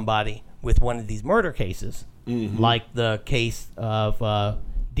charge somebody with one of these murder cases, like the case of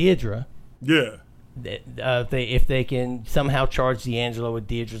Deirdre, Yeah. If they can somehow charge D'Angelo with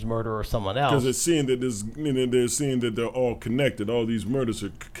Deidre's murder or someone else, because they're seeing that they're seeing that they're all connected. All these murders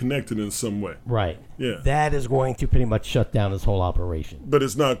are connected in some way. Right. Yeah. That is going to pretty much shut down this whole operation. But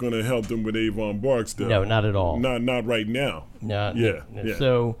it's not going to help them with Avon Barksdale. No, not at all. Not right now. No. Yeah.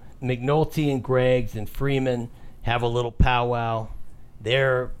 So McNulty and Greggs and Freeman have a little powwow.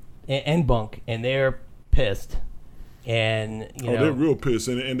 And Bunk, and they're pissed. And they're real pissed,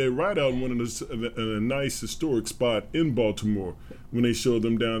 and they ride out in a nice historic spot in Baltimore when they showed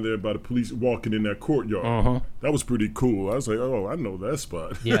them down there by the police walking in that courtyard. Uh-huh. That was pretty cool. I was like, oh, I know that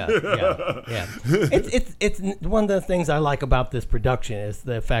spot. Yeah. It's one of the things I like about this production is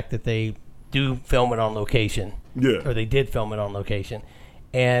the fact that they do film it on location. Yeah. Or they did film it on location,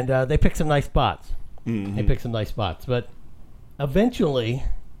 and they picked some nice spots. Mm-hmm. They picked some nice spots, but eventually,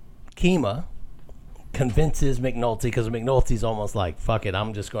 Kima convinces McNulty, because McNulty's almost like, fuck it,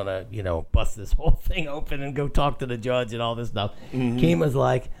 I'm just gonna bust this whole thing open and go talk to the judge and all this stuff. Mm-hmm. Kima's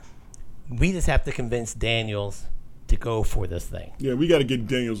like, we just have to convince Daniels to go for this thing. Yeah, we got to get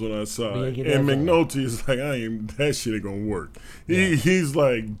Daniels on our side. And McNulty is like, that shit ain't gonna work. He's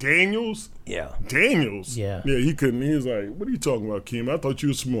like, Daniels? Yeah. Daniels? Yeah. Yeah, he couldn't. He was like, what are you talking about, Kima? I thought you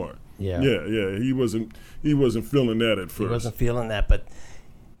were smart. Yeah. Yeah. He wasn't feeling that at first. He wasn't feeling that, but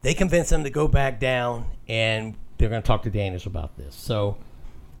they convince him to go back down, and they're going to talk to Daniels about this. So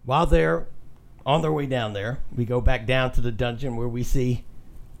while they're on their way down there, we go back down to the dungeon where we see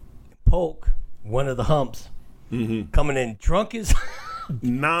Polk, one of the humps, coming in drunk as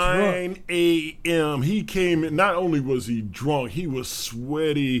 9 a.m. He came in. Not only was he drunk, he was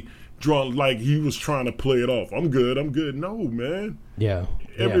sweaty, drunk, like he was trying to play it off. I'm good. No, man. Yeah.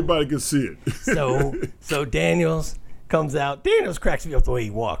 Everybody can see it. So Daniels comes out. Daniels cracks me up the way he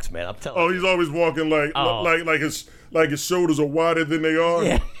walks, man. I'm telling you. Oh, he's always walking like his shoulders are wider than they are.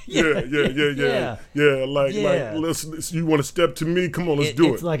 Yeah. Listen, you want to step to me? Come on, let's do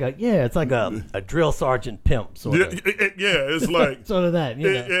it. It's like a drill sergeant pimp sort of. It's like sort of that.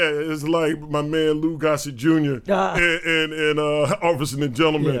 It's like my man Lou Gossett Jr. and Officer and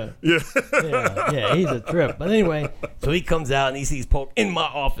Gentleman. Yeah, he's a trip. But anyway, so he comes out and he sees Polk in my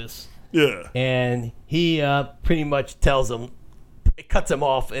office. Yeah. And he pretty much tells him, it cuts him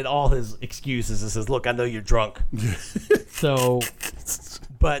off in all his excuses and says, look, I know you're drunk. So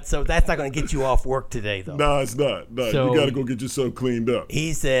that's not going to get you off work today, though. No, it's not. No, so you got to go get yourself cleaned up.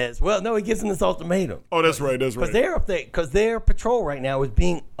 He says, he gives him this ultimatum. Oh, that's right. Because they're up there, because their patrol right now is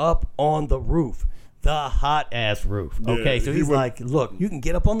being up on the roof. The hot-ass roof. Okay, so he's like, look, you can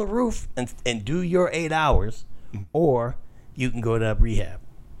get up on the roof and do your 8 hours, or you can go to rehab.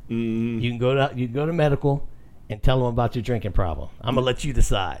 Mm-hmm. You can go to medical and tell them about your drinking problem. I'm gonna let you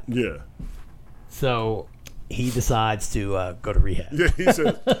decide. Yeah. So he decides to go to rehab. Yeah, he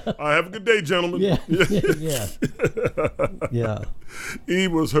says, "Have a good day, gentlemen." Yeah. He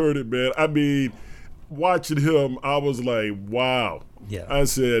was hurting, man. I mean, watching him, I was like, "Wow." Yeah. I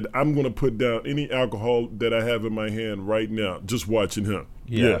said, "I'm gonna put down any alcohol that I have in my hand right now." Just watching him.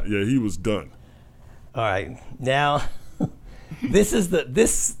 Yeah. He was done. All right, now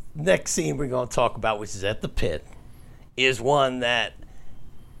this next scene we're going to talk about, which is at the pit, is one that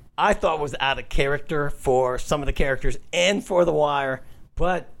I thought was out of character for some of the characters and for The Wire,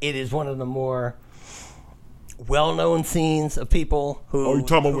 but it is one of the more well-known scenes of people who... Oh, you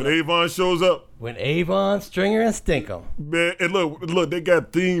talking about when Avon shows up? When Avon, Stringer, and Stinkum. Man, and look, they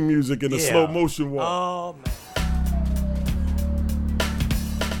got theme music in the slow motion walk. Oh, man.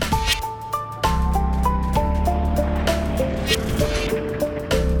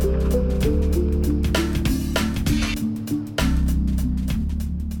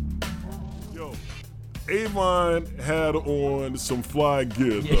 Avon had on some fly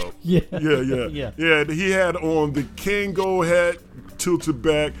gear, though. Yeah. He had on the Kango hat tilted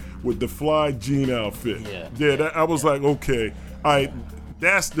back with the fly jean outfit. I was like, okay,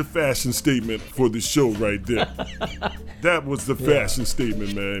 that's the fashion statement for the show right there. That was the fashion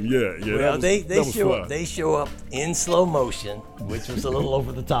statement, man. Yeah. Well, they show up in slow motion, which was a little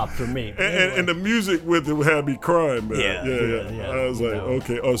over the top for me. And the music with it had me crying, man. Yeah. I was like,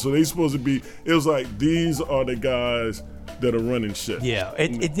 okay. Oh, so they supposed to be? It was like, these are the guys that are running shit. Yeah.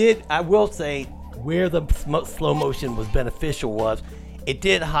 It did. I will say where the slow motion was beneficial was it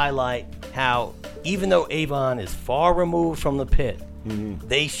did highlight how even though Avon is far removed from the pit,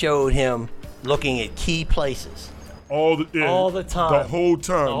 they showed him looking at key places. All the time. The whole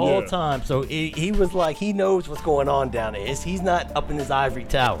time. The whole time. So he was like, he knows what's going on down there. He's not up in his ivory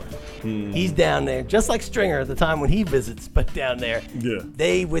tower. He's down there, just like Stringer at the time when he visits, but down there. Yeah.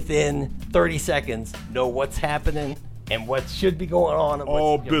 They, within 30 seconds, know what's happening and what should be going on. And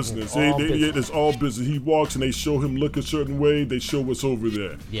all what's, business. All business. It's all business. He walks and they show him look a certain way. They show what's over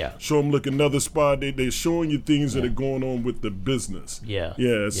there. Yeah. Show him look another spot. They're showing you things that are going on with the business. Yeah.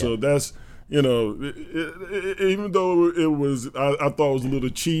 Yeah. So that's, you know, even though it was, I thought it was a little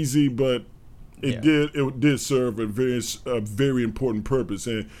cheesy, but it did serve a very important purpose.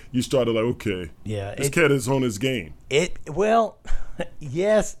 And you started like, okay, this cat is on his game. Well,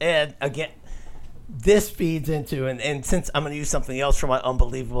 yes, and again, this feeds into, and since I'm going to use something else for my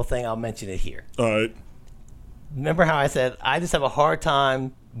unbelievable thing, I'll mention it here. All right. Remember how I said I just have a hard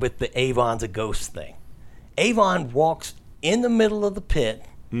time with the Avon's a ghost thing. Avon walks in the middle of the pit,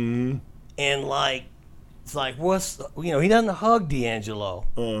 and it's like, he doesn't hug D'Angelo,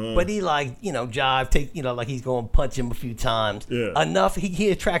 but he jive, like he's going to punch him a few times. Yeah. Enough, he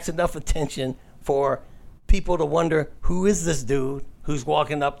attracts enough attention for people to wonder, who is this dude who's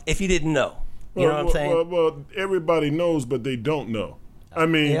walking up, if you didn't know. You know what I'm saying? Well, everybody knows, but they don't know. I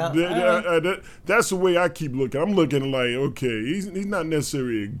mean, that's the way I keep looking. I'm looking like, okay, he's not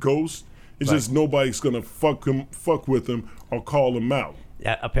necessarily a ghost. It's just nobody's gonna fuck with him or call him out.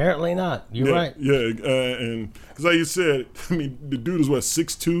 Yeah, apparently not. You're right. Yeah, and because like you said, I mean, the dude is what,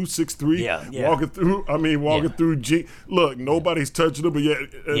 6'2", 6'3"? Yeah. Walking through. Look, nobody's touching him, but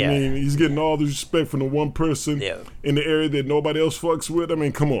I mean, he's getting all the respect from the one person in the area that nobody else fucks with. I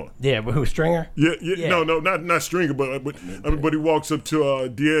mean, come on. Yeah, but who's Stringer? Yeah. No, not Stringer, but he walks up to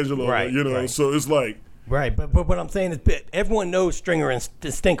D'Angelo, right. So it's like. Right, but what I'm saying is everyone knows Stringer and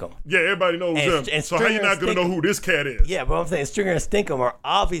Stinkum. Yeah, everybody knows them. And so how you not going to know who this cat is? Yeah, but I'm saying Stringer and Stinkum are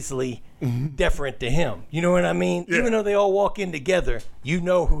obviously deferent to him. You know what I mean? Yeah. Even though they all walk in together, you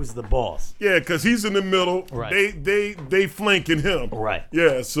know who's the boss. Yeah, because he's in the middle. Right. They flanking him. Right.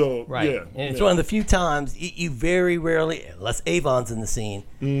 Yeah, so, right. yeah. And it's one of the few times you very rarely, unless Avon's in the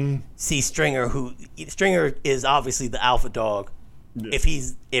scene, see Stringer, Stringer is obviously the alpha dog. Yeah.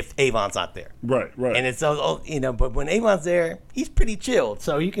 If Avon's not there, right, and it's but when Avon's there, he's pretty chilled,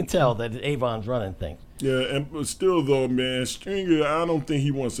 so you can tell that Avon's running things. Yeah, but still though, man, Stringer, I don't think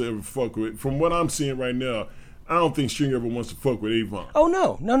he wants to ever fuck with. From what I'm seeing right now, I don't think Stringer ever wants to fuck with Avon. Oh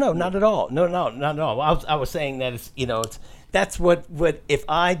no, not at all. No, not at all. I was saying that that's what if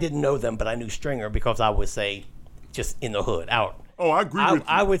I didn't know them, but I knew Stringer because I would say, just in the hood out. Oh, I agree with you.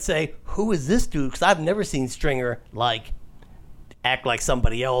 I would say, who is this dude? Because I've never seen Stringer act like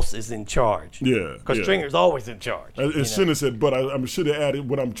somebody else is in charge. Yeah. Because Stringer's always in charge. As Sinner said, but I should have added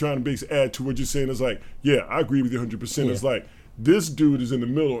what I'm trying to basically add to what you're saying is like, yeah, I agree with you 100%. Yeah. It's like, this dude is in the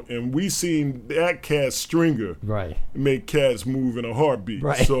middle, and we seen that cat Stringer make cats move in a heartbeat.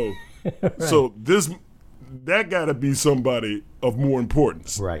 Right. So, so that got to be somebody of more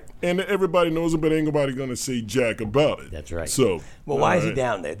importance. Right. And everybody knows it, but ain't nobody going to say jack about it. That's right. So, well, why is he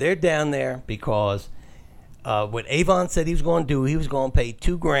down there? They're down there because what Avon said he was going to do, he was going to pay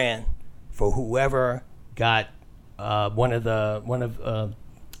 $2,000 for whoever got one of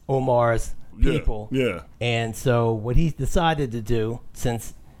Omar's people. Yeah. And so what he decided to do,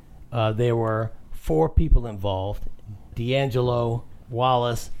 since there were 4 people involved, D'Angelo,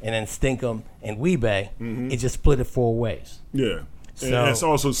 Wallace, and then Stinkum and Wee-Bey, it just split it 4 ways. Yeah. So, and it's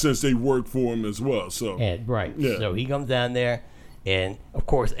also since they worked for him as well. So right. Yeah. So he comes down there, and of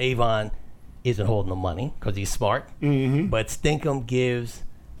course Avon isn't holding the money because he's smart. But Stinkum gives.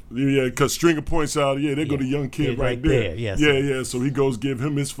 Yeah, because Stringer points out, they go to young kid right there. Yeah. So he goes give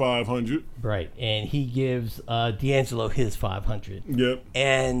him his $500. Right, and he gives D'Angelo his $500. Yep.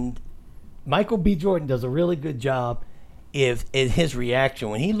 And Michael B. Jordan does a really good job in his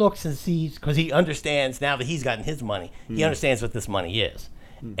reaction when he looks and sees, because he understands now that he's gotten his money. He understands what this money is.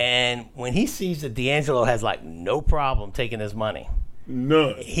 And when he sees that D'Angelo has no problem taking his money.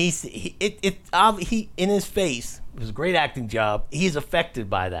 None. He in his face, it was a great acting job. He's affected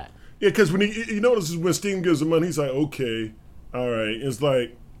by that. Yeah, because when he notices when Steven gives him money, he's like, okay, all right. It's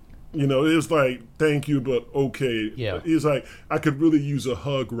like, it's like, thank you, but okay. Yeah. He's like, I could really use a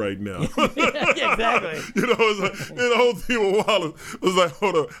hug right now. Yeah, exactly. It's like, and the whole thing with Wallace was like,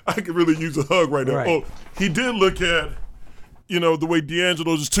 hold on, I could really use a hug right now. Right. Oh, he did look at, the way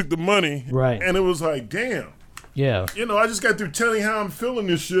D'Angelo just took the money. Right. And it was like, damn. Yeah. I just got through telling how I'm feeling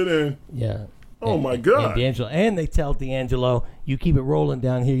this shit, and my God. And D'Angelo, and they tell D'Angelo, you keep it rolling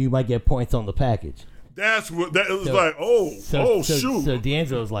down here, you might get points on the package. That's what that was shoot. So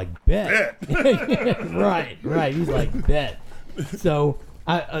D'Angelo's like, bet. Right. He's like, bet. So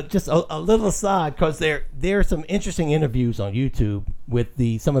just a little aside, because there are some interesting interviews on YouTube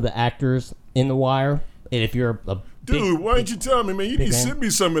with some of the actors in The Wire, and if you're a dude, why didn't you tell me, man? You can send me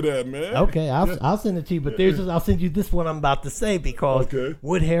some of that, man. Okay, I'll send it to you. But I'll send you this one I'm about to say because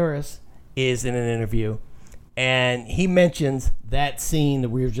Wood Harris is in an interview. And he mentions that scene that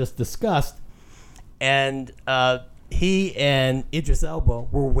we were just discussed. And he and Idris Elba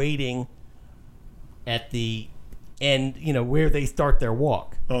were waiting at the end, where they start their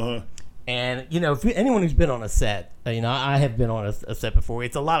walk. Uh-huh. And, if anyone who's been on a set, I have been on a set before,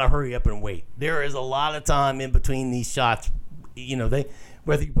 it's a lot of hurry up and wait. There is a lot of time in between these shots.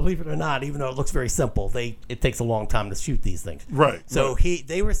 Whether you believe it or not, even though it looks very simple, it takes a long time to shoot these things. Right. So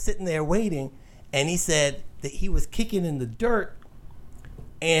they were sitting there waiting, and he said that he was kicking in the dirt,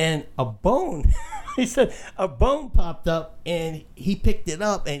 and a bone, he said, a bone popped up, and he picked it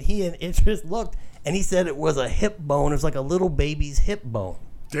up, and he and Idris looked, and he said it was a hip bone. It was like a little baby's hip bone.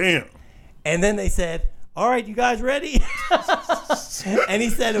 Damn. And then they said, all right, you guys ready? And he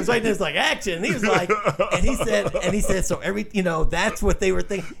said, it was right there, it was like action. And he was like, and he said, so that's what they were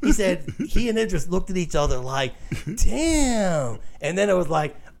thinking. He said, he and Idris looked at each other like, damn. And then it was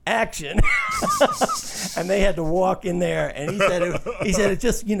like, action. And they had to walk in there. And he said it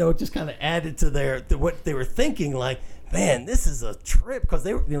just, just kind of added to what they were thinking, like, man, this is a trip, because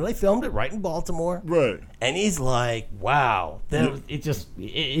they filmed it right in Baltimore, right? And he's like, wow, he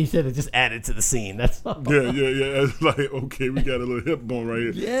said it just added to the scene. That's all. Yeah. It's like, okay, we got a little hip bone right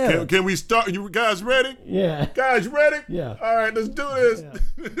here. Yeah. Can we start? You guys ready? Yeah. Guys ready? Yeah. All right, let's do this.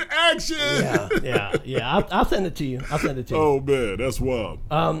 Yeah. Action. Yeah. I'll send it to you. Oh man, that's wild.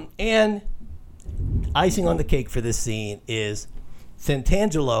 And icing on the cake for this scene is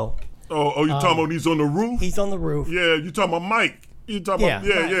Santangelo. Oh, you talking about he's on the roof? He's on the roof. Yeah, you talking about Mike. You talking about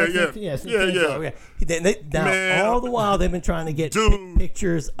Yeah. Now, all the while they've been trying to get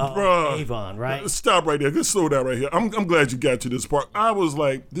pictures of Avon, right? Stop right there. Just slow down right here. I'm glad you got to this part. I was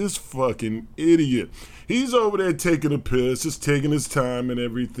like, this fucking idiot. He's over there taking a piss, just taking his time and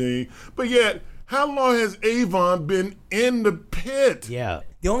everything. But yet, how long has Avon been in the pit? Yeah.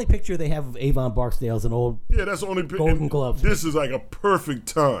 The only picture they have of Avon Barksdale is an old that's the only Golden Glove. This is like a perfect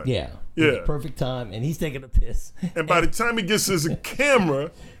time. Yeah. Perfect time, and he's taking a piss. And by the time he gets his camera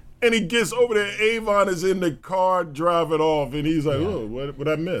and he gets over there, Avon is in the car driving off, and he's like, oh, what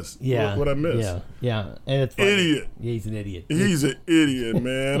I miss? Yeah. What I miss? Yeah. And it's funny. Idiot. Yeah, he's an idiot. He's an idiot,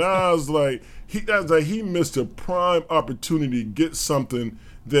 man. I was like, he missed a prime opportunity to get something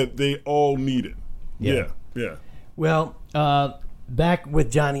that they all needed. Yeah. Well, back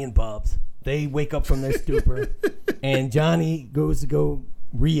with Johnny and Bubs, they wake up from their stupor, and Johnny goes to go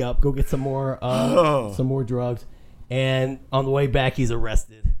re-up, go get some more drugs, and on the way back, he's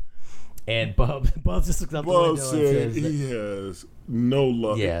arrested. And Bubs just looks out the window and says, he has no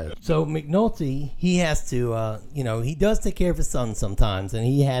luck. Yeah. So McNulty, he has to, he does take care of his sons sometimes, and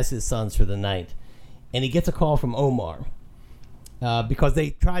he has his sons for the night, and he gets a call from Omar. Because they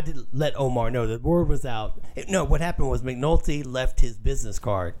tried to let Omar know that word was out. No, what happened was McNulty left his business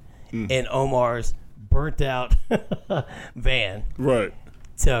card in Omar's burnt out van. Right.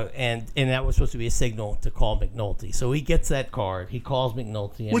 So and that was supposed to be a signal to call McNulty. So he gets that card. He calls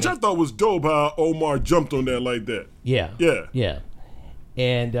McNulty. Which I thought was dope how Omar jumped on that like that. Yeah.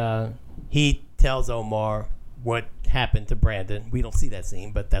 And he tells Omar what happened to Brandon. We don't see that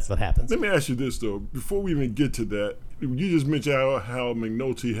scene, but that's what happens. Let me ask you this, though. Before we even get to that, you just mentioned how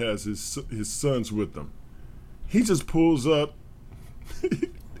McNulty has his sons with him. He just pulls up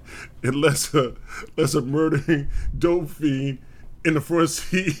and lets a murdering dope fiend in the front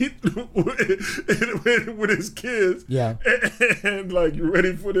seat with his kids. Yeah. And like, you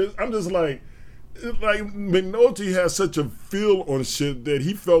ready for this? I'm just like McNulty has such a feel on shit that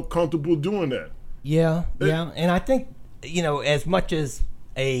he felt comfortable doing that. Yeah. And I think, as much as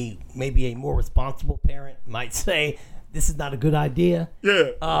maybe a more responsible parent might say, this is not a good idea.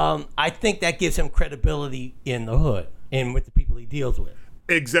 Yeah. I think that gives him credibility in the hood and with the people he deals with.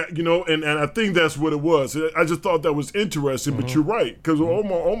 Exactly, and I think that's what it was. I just thought that was interesting, but you're right, because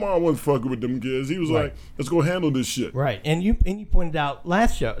Omar wasn't fucking with them kids. He was like, let's go handle this shit. Right, and you pointed out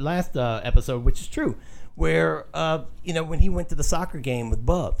last episode, which is true, where when he went to the soccer game with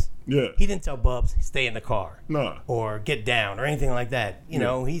Bubs, he didn't tell Bubs stay in the car, or get down or anything like that.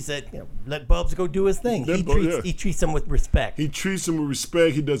 He said, let Bubs go do his thing. He treats them with respect. He treats them with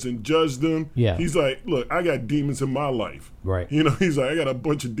respect. He doesn't judge them. Yeah. He's like, look, I got demons in my life. Right. He's like, I got a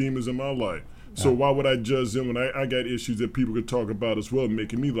bunch of demons in my life. So why would I judge them when I got issues that people could talk about as well,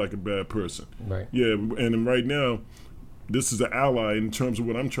 making me like a bad person? Right. Yeah, and right now, this is an ally in terms of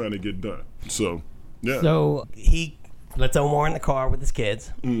what I'm trying to get done. So, yeah. So he lets Omar in the car with his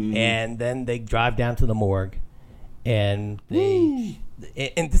kids, and then they drive down to the morgue, and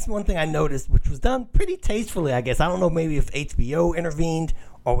and this is one thing I noticed, which was done pretty tastefully, I guess. I don't know, maybe if HBO intervened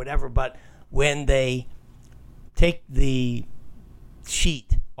or whatever, but when they take the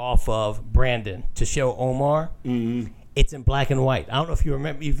sheet off of Brandon to show Omar. Mm-hmm. It's in black and white. I don't know if you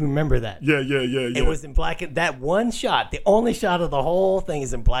remember that. Yeah. It was in black and that one shot, the only shot of the whole thing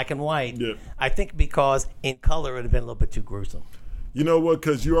is in black and white. Yeah. I think because in color it would have been a little bit too gruesome. You know what?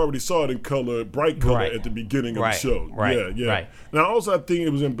 Because you already saw it in color, bright color at the beginning of the show. Right. Yeah. Right. Now, also, I think it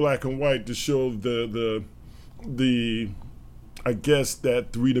was in black and white to show the I guess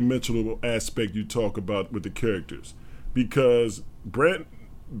that three-dimensional aspect you talk about with the characters, because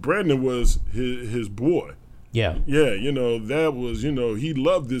Brandon was his boy. Yeah. Yeah, that was, he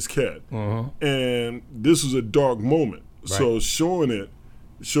loved this cat. Mm-hmm. And this was a dark moment. Right. So showing it,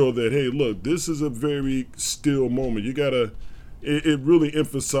 show that, hey, look, this is a very still moment. You got to, it really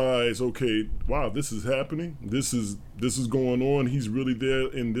emphasized, okay, wow, this is happening. This is going on. He's really there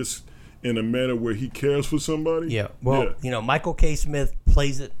in a manner where he cares for somebody. Yeah. Well, Michael K. Smith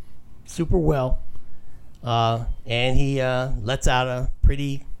plays it super well. And he lets out a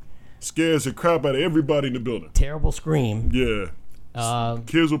pretty... scares the crap out of everybody in the building. Terrible scream. Yeah.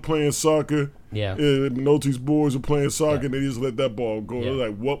 Kids were playing soccer. Yeah. Noti's boys were playing soccer, and they just let that ball go. Yeah. It was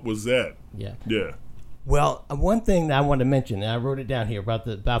like, what was that? Yeah. Yeah. Well, one thing that I want to mention, and I wrote it down here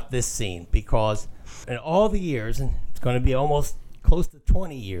about this scene, because in all the years, and it's going to be almost close to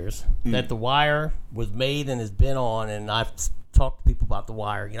 20 years that The Wire was made and has been on, and I've talked to people about The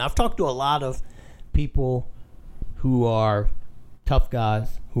Wire. I've talked to a lot of people who are tough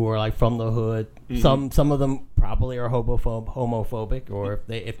guys, who are like from the hood. Mm-hmm. Some of them probably are homophobic, or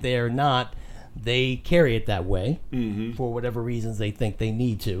if they are not, they carry it that way for whatever reasons they think they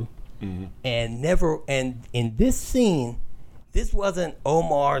need to. Mm-hmm. And in this scene, this wasn't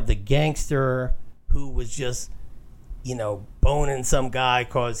Omar the gangster who was just boning some guy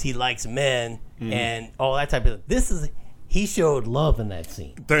because he likes men and all that type of thing. He showed love in that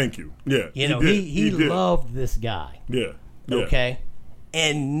scene. Thank you. Yeah. He loved this guy. Yeah. Okay.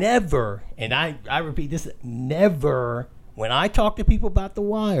 And never, and I repeat this, never, when I talk to people about The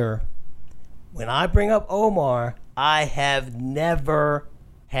Wire, when I bring up Omar, I have never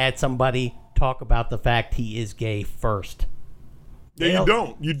had somebody talk about the fact he is gay first. Yeah, you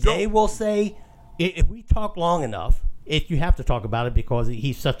don't. They will say, if we talk long enough, you have to talk about it because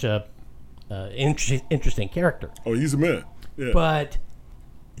he's such a interesting character. Oh, he's a man. Yeah. But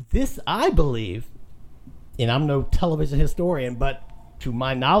this, I believe, and I'm no television historian, but to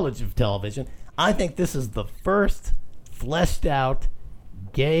my knowledge of television, I think this is the first fleshed out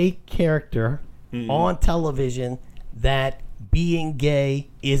gay character on television that being gay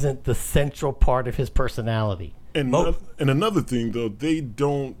isn't the central part of his personality. And another thing, though, they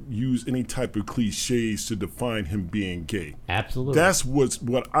don't use any type of cliches to define him being gay. Absolutely. That's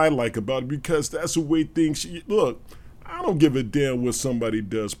what I like about it, because that's the way things... Look, I don't give a damn what somebody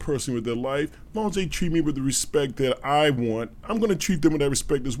does personally with their life. As long as they treat me with the respect that I want, I'm going to treat them with that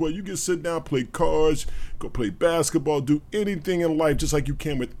respect as well. You can sit down, play cards, go play basketball, do anything in life just like you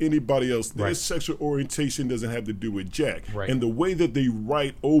can with anybody else. Their sexual orientation doesn't have to do with Jack. Right. And the way that they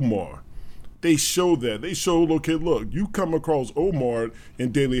write Omar, they show that. They show, okay, look, you come across Omar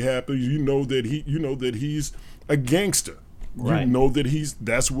in Daily Happens, you know that he's a gangster. Right. You know that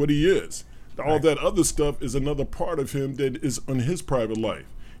that's what he is. All that other stuff is another part of him that is in his private life.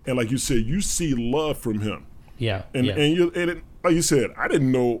 And like you said, you see love from him. Yeah. And like you said, I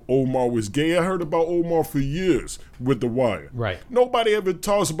didn't know Omar was gay. I heard about Omar for years with The Wire. Right. Nobody ever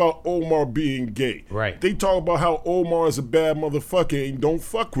talks about Omar being gay. Right. They talk about how Omar is a bad motherfucker and don't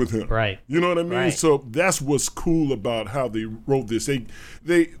fuck with him. Right. You know what I mean? Right. So that's what's cool about how they wrote this. It's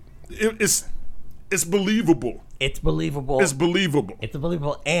believable. It's believable. It's believable. It's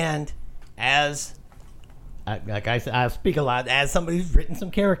believable. And as like I said, I speak a lot as somebody who's written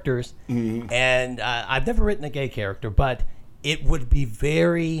some characters, and I've never written a gay character, but it would be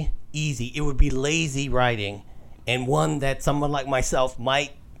very easy. It would be lazy writing, and one that someone like myself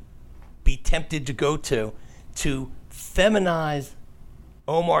might be tempted to go to feminize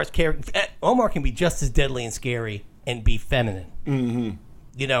Omar's character. Omar can be just as deadly and scary and be feminine. Mm-hmm.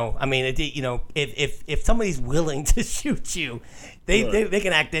 I mean, if somebody's willing to shoot you, they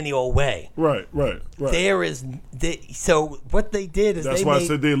can act any old way. Right. So what they did is that's why I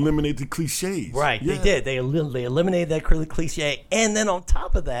said they eliminated the cliches. Right, yeah. They did. They eliminated that cliche, and then on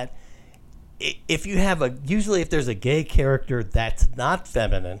top of that, if there's a gay character that's not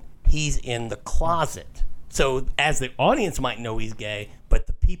feminine, he's in the closet. So as the audience might know he's gay, but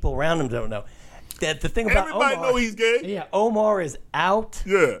the people around him don't know. The thing about everybody Omar, know he's gay. Yeah, Omar is out.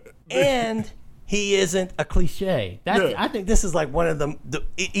 Yeah, and he isn't a cliche. I think this is like one of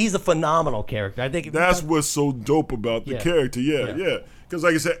he's a phenomenal character. I think that's what's so dope about the character. Yeah. Because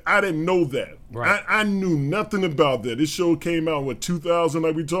like I said, I didn't know that. Right. I knew nothing about that. This show came out, 2000,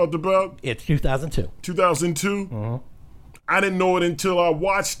 like we talked about? It's 2002. 2002? Mm-hmm. I didn't know it until I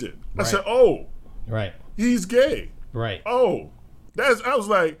watched it. I Right. said, oh, Right. he's gay. Right. Oh, I was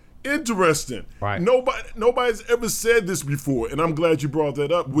like, interesting. Right. Nobody's ever said this before, and I'm glad you brought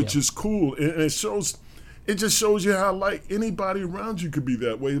that up, which is cool. And it just shows you how like anybody around you could be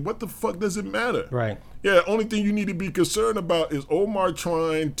that way. What the fuck does it matter? Right. Yeah, only thing you need to be concerned about is Omar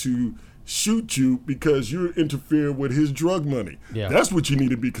trying to shoot you because you're interfering with his drug money. Yeah. That's what you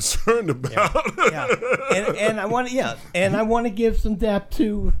need to be concerned about. Yeah. And I want to give some depth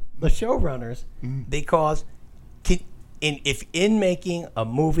to the showrunners because if in making a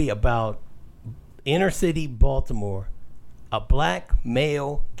movie about inner city Baltimore, a black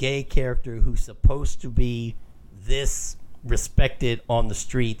male gay character who's supposed to be this respected on the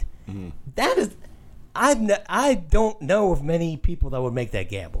street, that is, I don't know of many people that would make that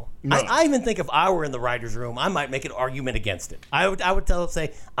gamble. No. I even think if I were in the writer's room, I might make an argument against it. I would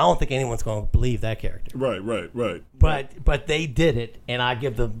say I don't think anyone's going to believe that character. Right. But they did it, and I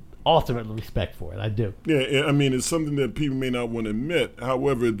give them ultimate respect for it. I do. Yeah, I mean, it's something that people may not want to admit.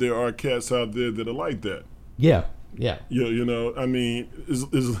 However, there are cats out there that are like that. Yeah. You know, I mean, it's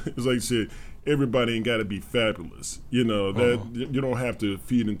like you said, everybody ain't got to be fabulous. You know, that you don't have to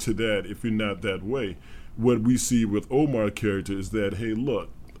feed into that if you're not that way. What we see with Omar's character is that, hey, look,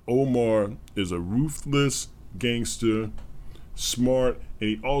 Omar is a ruthless gangster, smart, and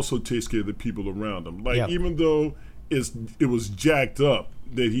he also takes care of the people around him. Like, even though it was jacked up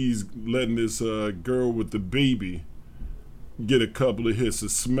that he's letting this girl with the baby get a couple of hits of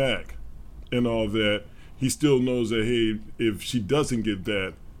smack and all that, he still knows that, hey, if she doesn't get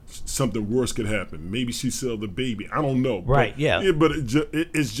that, something worse could happen. Maybe she sell the baby. I don't know. Right, But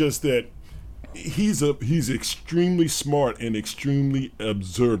it's just that he's extremely smart and extremely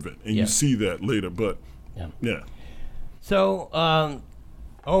observant, and you see that later. But yeah. So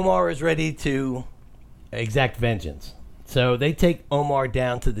Omar is ready to exact vengeance. So they take Omar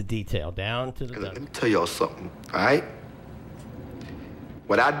down to the detail, down to the. Let me tell y'all something. All right.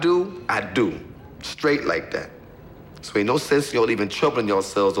 What I do, straight like that. So ain't no sense y'all even troubling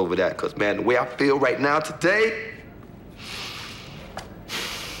yourselves over that, because, man, the way I feel right now today,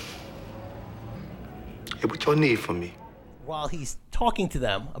 hey, what y'all need from me? While he's talking to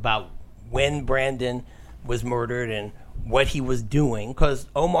them about when Brandon was murdered and what he was doing, because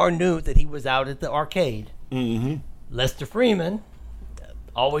Omar knew that he was out at the arcade. Mm-hmm. Lester Freeman,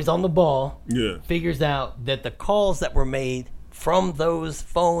 always on the ball, figures out that the calls that were made from those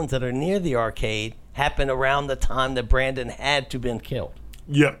phones that are near the arcade happened around the time that Brandon had to been killed.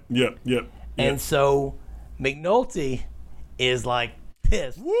 Yep. And so McNulty is like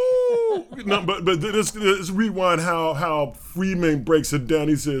pissed. Woo! No, but let's rewind how Freeman breaks it down.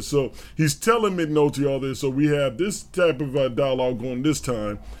 He says, so he's telling McNulty all this. So we have this type of dialogue going this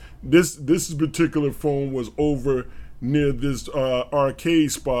time. This particular phone was over near this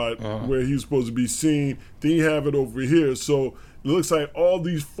arcade spot where he's supposed to be seen. Then you have it over here. So it looks like all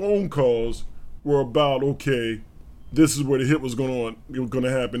these phone calls were about, okay, this is where the hit was going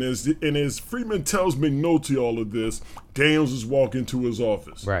to happen. And as Freeman tells McNulty all of this, Daniels is walking to his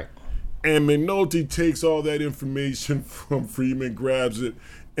office. Right. And McNulty takes all that information from Freeman, grabs it,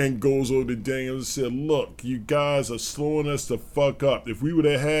 and goes over to Daniels and said, look, you guys are slowing us the fuck up. If we would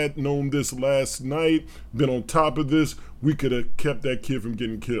have had known this last night, been on top of this, we could have kept that kid from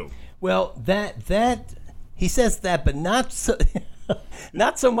getting killed. Well, that he says that, but not so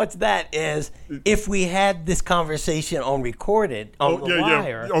not so much that as if we had this conversation on recorded on the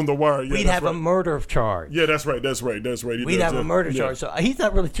wire. On the wire, yeah. We'd have a murder charge. Yeah, that's right. We'd have a murder charge. So he's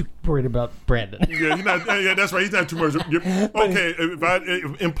not really too worried about Brandon. That's right. He's not too much. Okay, if I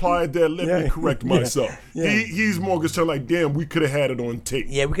implied that, let me correct myself. Yeah. He's more concerned like, damn, we could have had it on tape.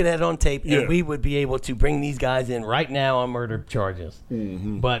 Yeah, we could have had it on tape, and we would be able to bring these guys in right now on murder charges.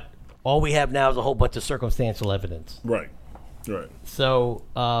 Mm-hmm. But all we have now is a whole bunch of circumstantial evidence. Right. So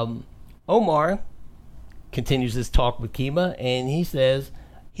Omar continues his talk with Kima, and he says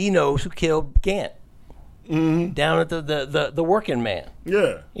he knows who killed Gant down at the working man.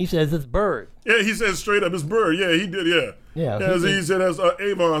 Yeah. He says it's Bird. Yeah, he says straight up it's Bird. Yeah, he did. Yeah. He said that's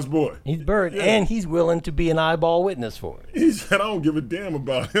Avon's boy. He's Bird, and he's willing to be an eyeball witness for it. He said, I don't give a damn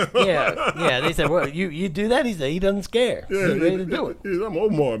about him. Yeah. They said, well, you do that? He said he doesn't scare. Yeah, he's ready to do it. I'm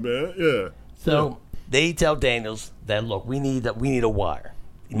Omar, man. Yeah. So they tell Daniels that, look, we need a wire.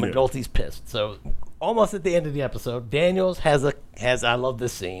 McNulty's pissed. So almost at the end of the episode, Daniels has I love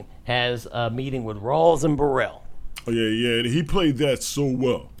this scene, has a meeting with Rawls and Burrell. Oh yeah. He played that so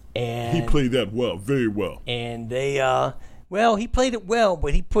well. And he played that well, very well. And they Well, he played it well,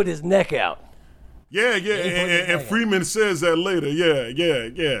 but he put his neck out. Yeah, and Freeman says that later. Yeah.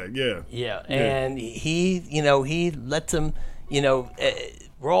 Yeah, and he lets him,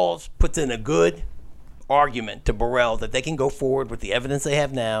 Rawls puts in a good argument to Burrell that they can go forward with the evidence they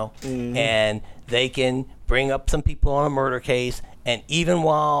have now, and they can bring up some people on a murder case, and even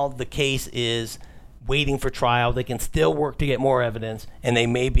while the case is waiting for trial, they can still work to get more evidence, and they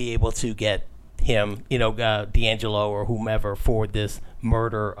may be able to get him, D'Angelo or whomever, for this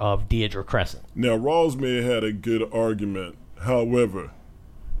murder of Deidre Crescent. Now, Rawls may have had a good argument. However,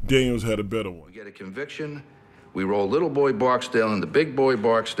 Daniels had a better one. We get a conviction, we roll little boy Barksdale into big boy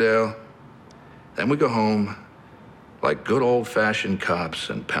Barksdale, then we go home like good old-fashioned cops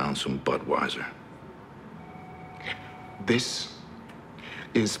and pound some Budweiser. This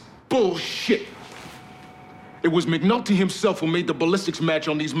is bullshit. It was McNulty himself who made the ballistics match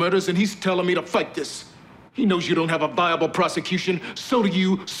on these murders, and he's telling me to fight this. He knows you don't have a viable prosecution. So do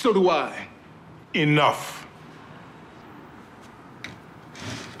you, so do I. Enough.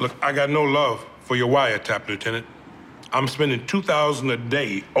 Look, I got no love for your wiretap, Lieutenant. I'm spending $2,000 a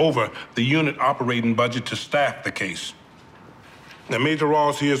day over the unit operating budget to staff the case. Now, Major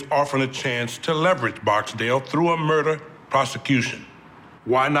Rawls here is offering a chance to leverage Barksdale through a murder prosecution.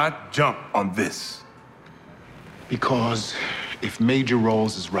 Why not jump on this? Because if Major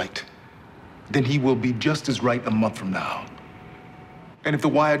Rawls is right, then he will be just as right a month from now. And if the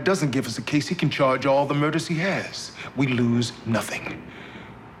Wire doesn't give us a case, he can charge all the murders he has. We lose nothing.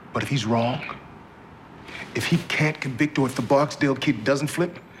 But if he's wrong, if he can't convict, or if the Barksdale kid doesn't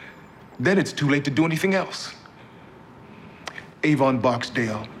flip, then it's too late to do anything else. Avon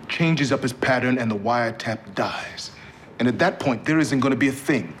Barksdale changes up his pattern and the wiretap dies. And at that point, there isn't going to be a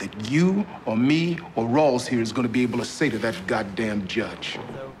thing that you or me or Rawls here is going to be able to say to that goddamn judge.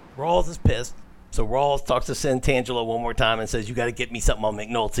 So Rawls is pissed. So Rawls talks to Santangelo one more time and says, you got to get me something on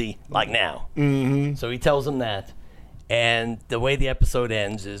McNulty, like now. Mm-hmm. So he tells him that. And the way the episode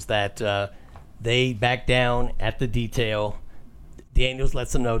ends is that they back down at the detail. Daniels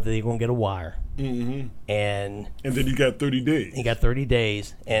lets them know that they're going to get a wire. Mm-hmm. And then he got 30 days. He got 30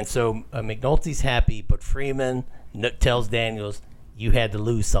 days. And so McNulty's happy, but Freeman tells Daniels, you had to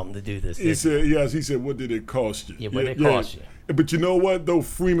lose something to do this. He said, what did it cost you? Yeah, what did it cost you? But you know what, though?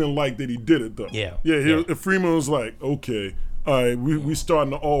 Freeman liked that he did it, though. Yeah. Freeman was like, okay, all right, we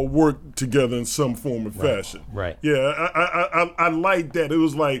starting to all work together in some form or fashion. Right. Yeah, I like that. It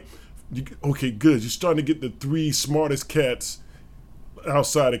was like, okay, good. You're starting to get the three smartest cats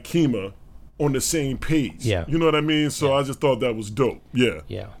outside of Kima on the same page. Yeah. You know what I mean? So I just thought that was dope. Yeah.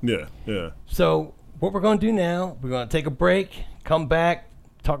 So what we're going to do now, we're going to take a break, come back,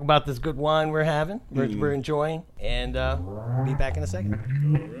 talk about this good wine we're having, we're enjoying, and we'll be back in a second.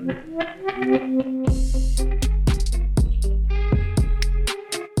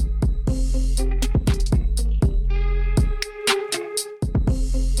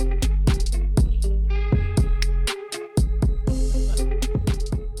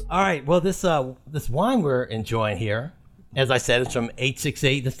 All right, well, this wine we're enjoying here, as I said, it's from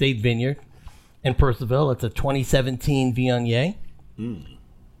 868 The State Vineyard in Purcellville. It's a 2017 Viognier.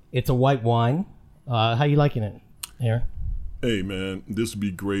 It's a white wine. How you liking it, Aaron? Hey, man, this would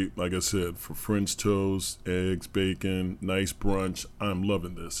be great, like I said, for French toast, eggs, bacon, nice brunch. I'm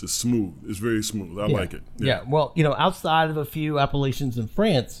loving this. It's smooth. It's very smooth. I like it. Yeah, well, outside of a few appellations in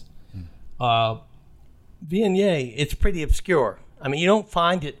France, Viognier, it's pretty obscure. I mean, you don't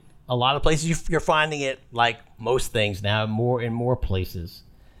find it a lot of places. You're finding it, like most things now, in more places.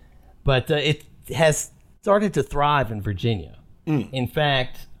 But it has started to thrive in Virginia. In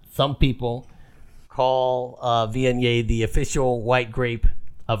fact, some people call Viognier the official white grape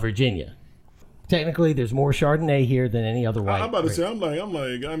of Virginia. Technically, there's more Chardonnay here than any other white. I'm about to grape.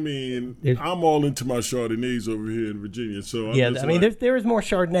 say, I'm all into my Chardonnays over here in Virginia. So there is more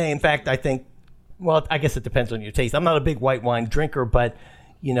Chardonnay. In fact, I think, well, I guess it depends on your taste. I'm not a big white wine drinker, but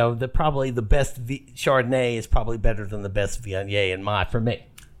probably the best Chardonnay is probably better than the best Viognier for me.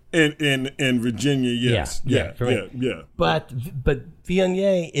 In Virginia, yes. Yeah. But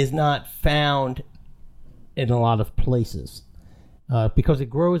Viognier is not found in a lot of places because it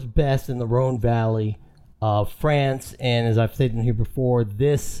grows best in the Rhone Valley of France. And as I've said in here before,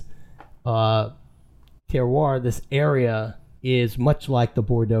 this terroir, this area, is much like the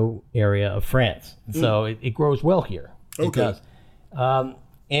Bordeaux area of France. So it grows well here. Okay. It does.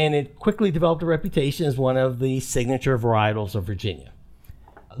 And it quickly developed a reputation as one of the signature varietals of Virginia.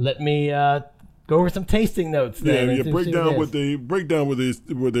 Let me go over some tasting notes then. Break down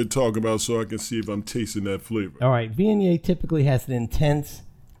what they're talking about so I can see if I'm tasting that flavor. All right. Viognier typically has an intense,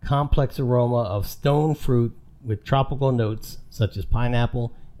 complex aroma of stone fruit with tropical notes such as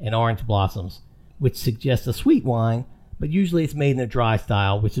pineapple and orange blossoms, which suggests a sweet wine, but usually it's made in a dry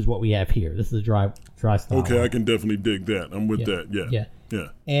style, which is what we have here. This is a dry style. Okay, wine. I can definitely dig that. I'm with that. Yeah.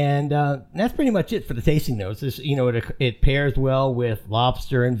 And that's pretty much it for the tasting notes. It's, it pairs well with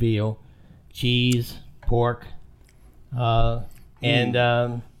lobster and veal, cheese, pork,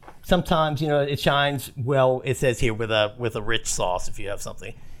 and sometimes it shines well. It says here with a rich sauce if you have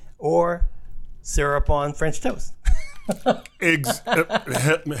something, or syrup on French toast.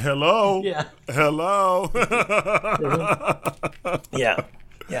 Hello. Yeah. Hello. Yeah.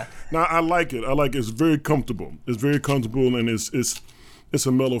 Now I like it. It's very comfortable. It's very comfortable, and it's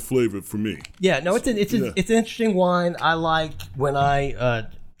a mellow flavor for me. Yeah. No, it's an interesting wine. I like when I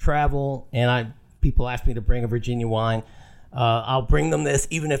travel and people ask me to bring a Virginia wine. I'll bring them this,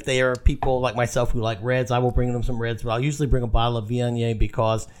 even if they are people like myself who like reds. I will bring them some reds, but I'll usually bring a bottle of Viognier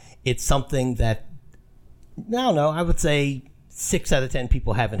because it's something that, I would say 6 out of 10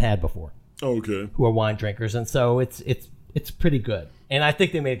 people haven't had before. Okay. Who are wine drinkers, and so it's pretty good. And I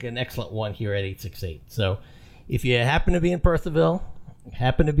think they make an excellent one here at 868. So if you happen to be in Percival,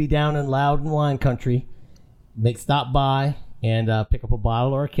 happen to be down in Loudon wine country, stop by and pick up a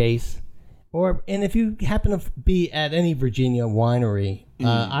bottle or a case. And if you happen to be at any Virginia winery,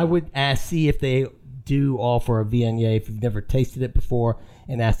 I would see if they do offer a Viognier if you've never tasted it before,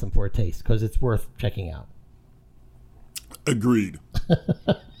 and ask them for a taste because it's worth checking out. Agreed.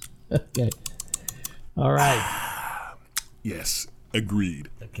 Okay. All right. Yes, agreed.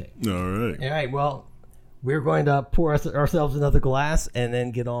 Okay. All right. All right. Well, we're going to pour ourselves another glass and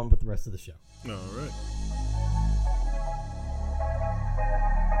then get on with the rest of the show. All right.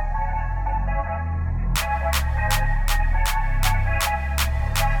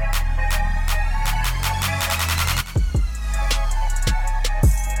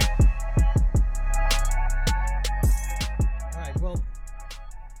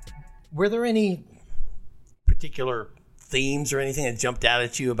 Were there any particular themes or anything that jumped out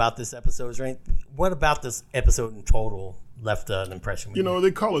at you about this episode? What about this episode in total left an impression with you?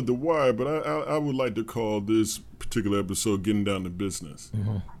 They call it The Wire, but I would like to call this particular episode Getting Down to Business.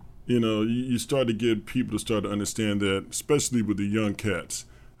 Mm-hmm. You start to get people to start to understand that, especially with the young cats,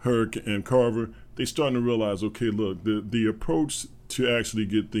 Herc and Carver, they starting to realize, okay, look, the approach to actually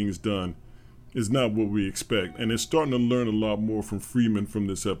get things done is not what we expect. And they're starting to learn a lot more from Freeman from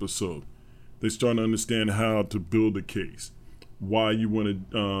this episode. They're starting to understand how to build a case, why you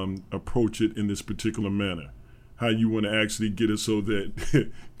want to approach it in this particular manner, how you want to actually get it so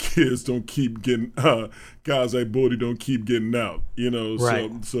that kids don't keep getting, guys like Bodie don't keep getting out,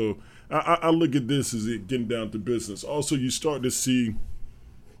 Right. So I look at this as it getting down to business. Also, you start to see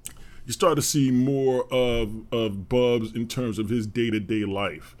more of Bubs in terms of his day-to-day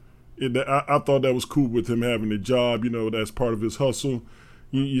life. I thought that was cool with him having a job, that's part of his hustle.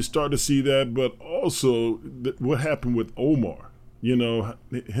 You start to see that, but also what happened with Omar,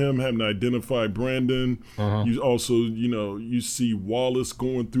 him having to identify Brandon. Uh-huh. You also, you see Wallace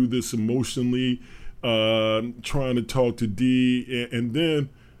going through this emotionally, trying to talk to Dee. And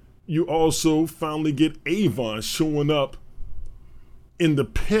then you also finally get Avon showing up in the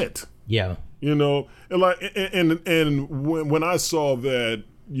pit. Yeah. And when I saw that,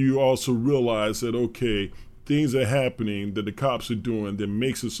 you also realize that, okay, things are happening that the cops are doing that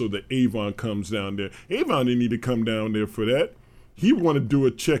makes it so that Avon comes down there. Avon didn't need to come down there for that. He wanted to do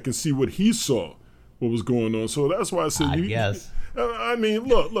a check and see what he saw, what was going on. So that's why I said, yes. Look,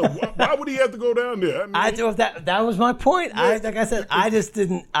 why would he have to go down there? I thought that was my point. Yeah. Like I said,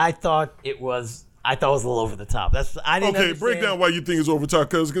 I thought it was a little over the top. I didn't understand. Break down why you think it's over the top,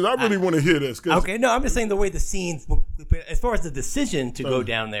 because I really want to hear this. Okay, no, I'm just saying the way the scenes, as far as the decision to go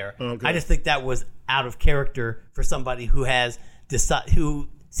down there, okay. I just think that was out of character for somebody who who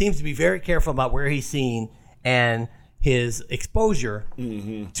seems to be very careful about where he's seen and his exposure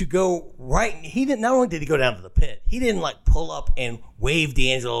to go right. He didn't. Not only did he go down to the pit, he didn't pull up and wave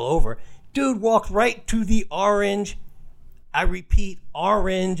D'Angelo over. Dude walked right to the orange. I repeat,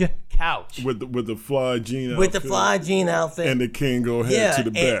 orange couch with the fly jean outfit. With the fly jean outfit and the Kango head to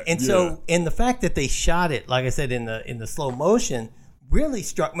the back. And so, and the fact that they shot it, like I said, in the slow motion, really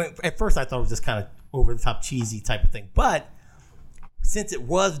struck me. At first, I thought it was just kind of over the top, cheesy type of thing. But since it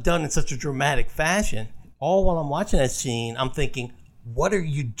was done in such a dramatic fashion, all while I'm watching that scene, I'm thinking, "What are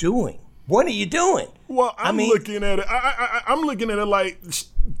you doing? What are you doing?" Well, I'm looking at it. I'm looking at it like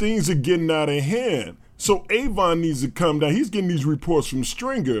things are getting out of hand. So Avon needs to come down. He's getting these reports from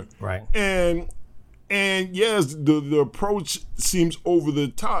Stringer. Right. And yes, the approach seems over the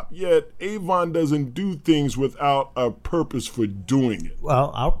top, yet Avon doesn't do things without a purpose for doing it.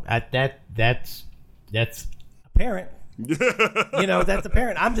 Well, that's parent. That's the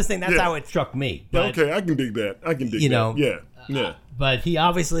parent. I'm just saying that's how it struck me. But, okay, I can dig that. Yeah. But he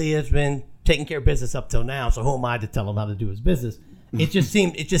obviously has been taking care of business up till now. So who am I to tell him how to do his business? It just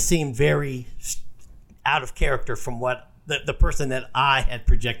seemed very out of character from what the person that I had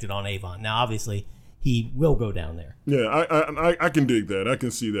projected on Avon. Now, obviously, he will go down there. Yeah, I can dig that. I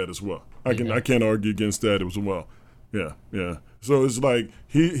can see that as well. I can't argue against that as well. Yeah. So it's like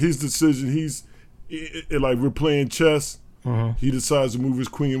his decision. He's like we're playing chess. He decides to move his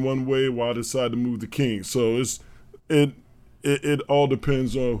queen one way while I decide to move the king. So it all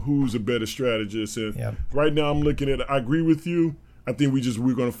depends on who's a better strategist. And right now, I'm looking at. I agree with you. I think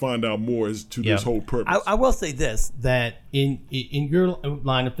we're going to find out more as to this whole purpose. I will say this, that in your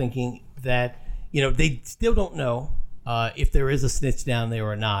line of thinking that they still don't know if there is a snitch down there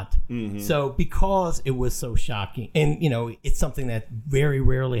or not. So because it was so shocking, and it's something that very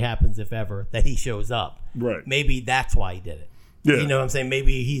rarely happens, if ever, that he shows up. Right. Maybe that's why he did it. Yeah. You know what I'm saying?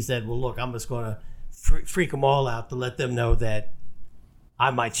 Maybe he said, well, look, I'm just going to freak them all out to let them know that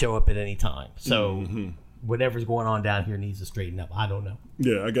I might show up at any time. So whatever's going on down here needs to straighten up. I don't know.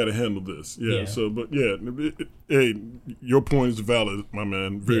 Yeah, I got to handle this. Yeah. So, but hey, your point is valid, my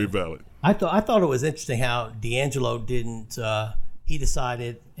man. Very valid. I thought it was interesting how D'Angelo didn't. He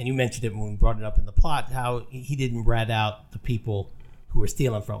decided, and you mentioned it when we brought it up in the plot, how he didn't rat out the people who were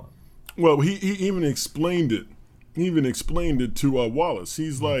stealing from him. Well, he even explained it. He even explained it to Wallace.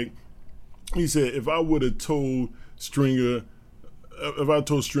 He's like, he said, if I would have told Stringer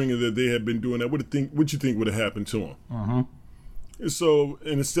that they had been doing that, what you think would have happened to him? So,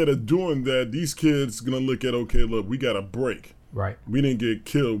 and instead of doing that, these kids gonna look at, okay, look, we got a break. Right. We didn't get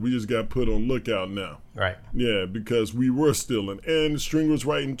killed. We just got put on lookout now. Right. Yeah, because we were stealing. And Stringer was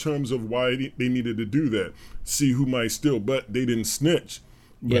right in terms of why they needed to do that. See who might steal. But they didn't snitch.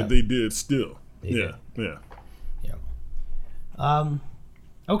 But they did steal. Yeah.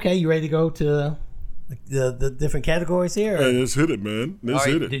 Okay, you ready to go to the different categories here? Hey, let's hit it, man. Let's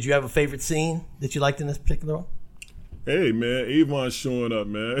hit it. Did you have a favorite scene that you liked in this particular one? Hey, man, Avon's showing up,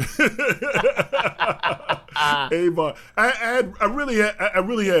 man. Avon, I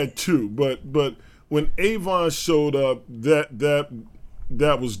really had two, but when Avon showed up, that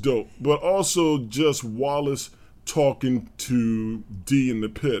was dope. But also just Wallace talking to D in the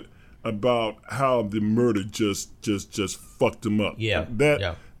pit about how the murder just fucked him up. Yeah.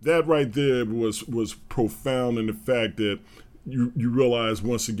 That right there was profound in the fact that you realize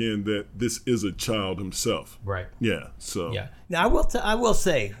once again that this is a child himself. Right. Yeah. So. Yeah. Now I will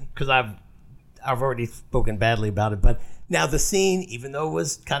say, because I've already spoken badly about it, but now the scene, even though it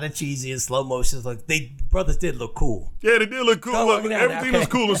was kind of cheesy and slow motion, like brothers did look cool. Yeah, they did look cool. Everything was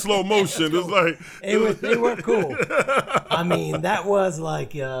cool in slow motion. It's like they were cool. I mean, that was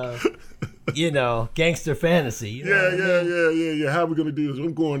like gangster fantasy. Yeah. How we gonna do this?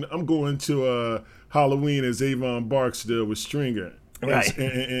 I'm going to Halloween as Avon Barksdale with Stringer and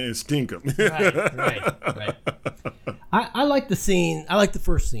Stinkum. Right. I like the scene. I like the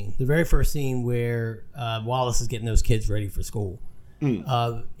first scene, the very first scene where Wallace is getting those kids ready for school.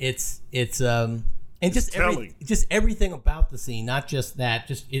 It's and just everything about the scene, not just that.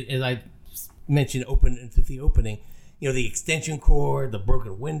 Just as I mentioned, the opening. The extension cord, the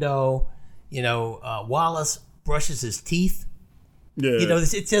broken window. Wallace brushes his teeth. Yeah.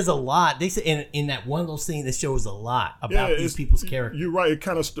 It says a lot. They say in that one little scene that shows a lot about these people's character. You're right. It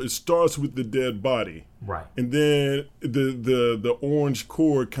kind of starts with the dead body, right, and then the orange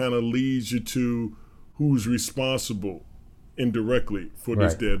cord kind of leads you to who's responsible indirectly for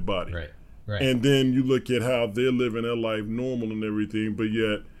this dead body, right. And then you look at how they're living their life normal and everything, but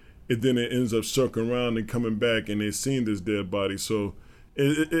yet it ends up circling around and coming back, and they've seen this dead body. So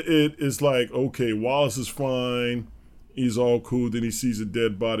it's like, okay, Wallace is fine. He's all cool. Then he sees a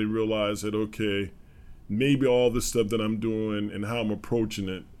dead body, realize that, okay, maybe all this stuff that I'm doing and how I'm approaching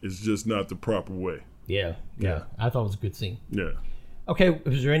it is just not the proper way. Yeah. I thought it was a good scene. Yeah. Okay,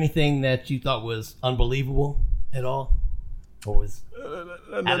 was there anything that you thought was unbelievable at all? Or was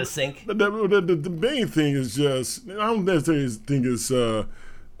out of sync? The main thing is just, I don't necessarily think it's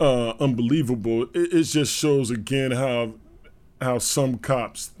unbelievable. It just shows, again, how some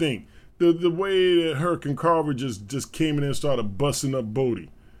cops think. The way that Herc Carver just came in and started busting up Bodie,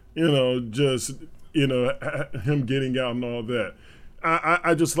 him getting out and all that.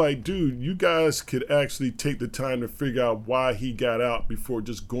 I just like, dude, you guys could actually take the time to figure out why he got out before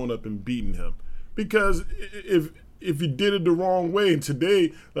just going up and beating him. Because if you did it the wrong way, and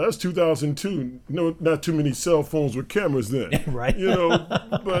today, that's 2002, not too many cell phones with cameras then. Right.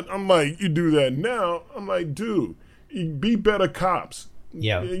 But I'm like, you do that now, I'm like, dude, be better cops.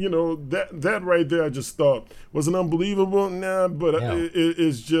 Yeah. You know, that right there, I just thought wasn't unbelievable. Nah, but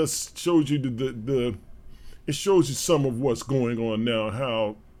it just shows you it shows you some of what's going on now,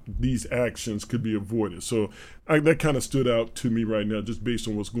 how these actions could be avoided. So that kind of stood out to me right now, just based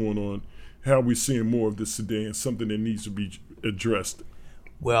on what's going on, how we're seeing more of this today, and something that needs to be addressed.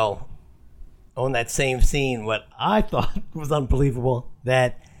 Well, on that same scene, what I thought was unbelievable,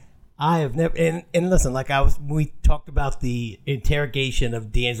 that I have never, and listen, like we talked about the interrogation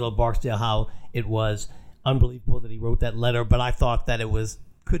of D'Angelo Barksdale, how it was unbelievable that he wrote that letter, but I thought that it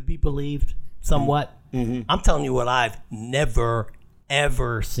could be believed somewhat. Mm-hmm. I'm telling you what I've never,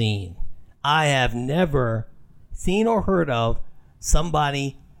 ever seen. I have never seen or heard of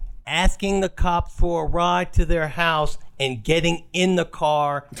somebody asking the cops for a ride to their house and getting in the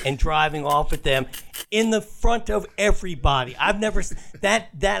car and driving off with them in the front of everybody. I've never that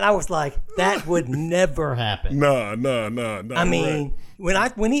I was like, that would never happen. Nah. I mean,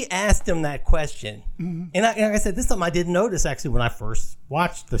 when he asked him that question, and like I said, this is something I didn't notice actually when I first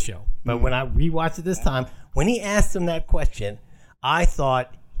watched the show, but when I rewatched it this time, when he asked him that question, I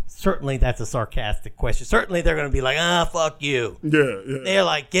thought, certainly that's a sarcastic question. Certainly they're going to be like, fuck you. Yeah. They're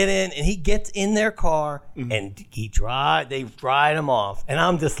like, get in. And he gets in their car and they drive him off. And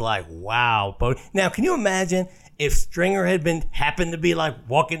I'm just like, wow. Now, can you imagine if Stringer happened to be like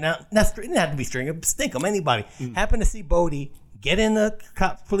walking down, it didn't have to be Stringer, Stinkum, anybody, happened to see Bodie get in the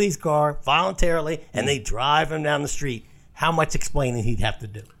police car voluntarily and they drive him down the street. How much explaining he'd have to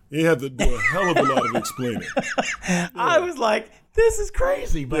do? He had to do a hell of a lot of explaining. Yeah. I was like, this is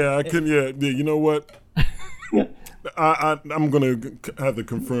crazy. But I couldn't. Yeah. You know what? I'm gonna have to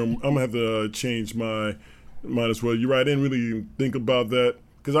confirm. I'm gonna have to change my mind as well. You're right. I didn't really think about that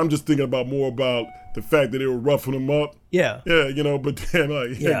because I'm just thinking more about the fact that they were roughing him up. Yeah. Yeah. You know, but then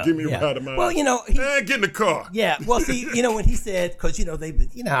give me a ride of mine. Well, you know, get in the car. Yeah. Well, see, you know, when he said, because you know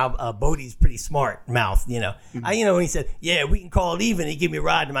how Bodie's pretty smart mouth. You know, when he said, "Yeah, we can call it even," he give me a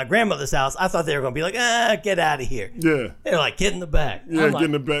ride to my grandmother's house. I thought they were gonna be like, get out of here. Yeah. They're like, get in the back. Yeah, get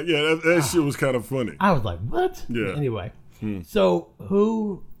in the back. Yeah, that shit was kind of funny. I was like, what? Yeah. Anyway, so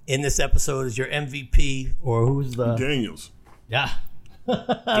who in this episode is your MVP, or who's the Daniels? Yeah.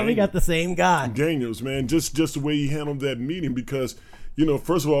 We got the same guy. Daniels, man, just the way he handled that meeting, because, you know,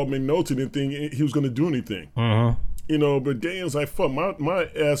 first of all, McNulty didn't think he was going to do anything. You know, but Daniels, like, fuck, my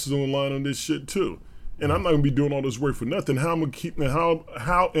ass is on the line on this shit too, and I'm not going to be doing all this work for nothing. How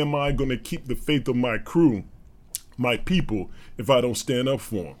am I going to keep the faith of my crew, my people, if I don't stand up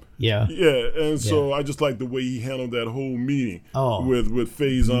for them? Yeah. Yeah, and so I just like the way he handled that whole meeting with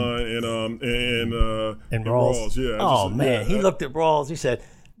Faison and Rawls. Yeah. He looked at Rawls. He said,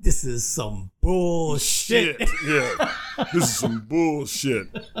 "This is some bullshit." Yeah, this is some bullshit.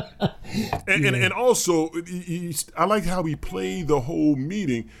 And also, I like how he played the whole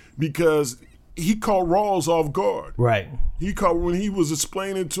meeting, because he caught Rawls off guard. Right. He caught when he was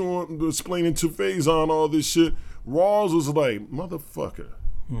explaining to Faison all this shit. Rawls was like, "Motherfucker.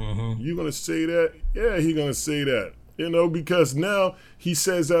 You gonna say that?" Yeah, he gonna say that. You know, because now he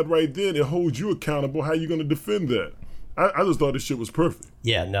says that right then, it holds you accountable. How you gonna defend that? I just thought this shit was perfect.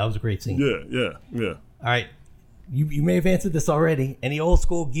 Yeah, no, it was a great scene. Yeah. All right, you may have answered this already. Any old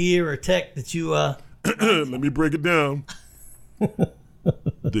school gear or tech that you Let me break it down.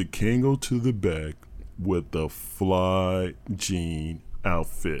 The Kango to the back with the fly jean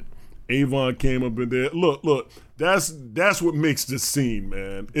outfit. Avon came up in there. Look. That's what makes this scene,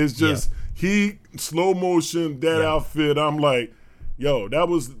 man. It's just he slow motion that outfit. I'm like, yo, that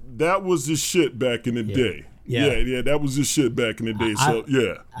was the shit back in the day. Yeah, that was the shit back in the day.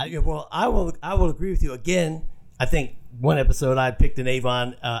 I will agree with you again. I think one episode I picked an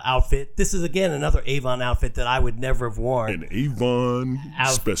Avon outfit. This is again another Avon outfit that I would never have worn. An Avon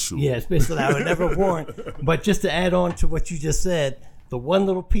special. Yeah, special that I would never have worn. But just to add on to what you just said, the one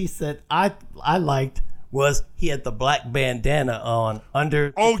little piece that I liked was he had the black bandana on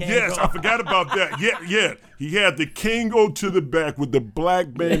under. Oh yes, I forgot about that. Yeah. He had the Kango to the back with the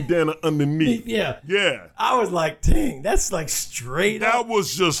black bandana underneath. Yeah. I was like, dang, that's like straight up. That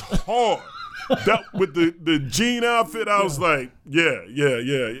was just hard. That with the jean outfit, I was like, yeah.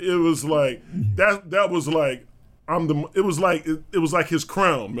 It was like that was like it was like his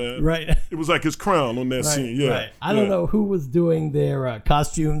crown, man. Right. It was like his crown on that scene. Yeah. Right. I don't know who was doing their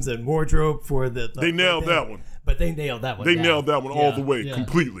costumes and wardrobe for the they nailed that one. But they nailed that one. They nailed that one all the way,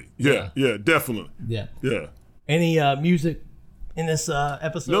 completely. Yeah, definitely. Yeah. Yeah. Any music in this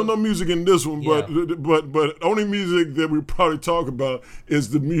episode? No music in this one, but only music that we probably talk about is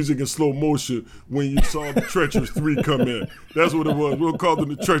the music in slow motion when you saw the Treacherous 3 come in. That's what it was. We'll call them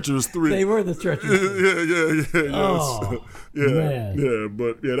the Treacherous 3. They were the Treacherous 3. Yeah. Oh, man. Yeah,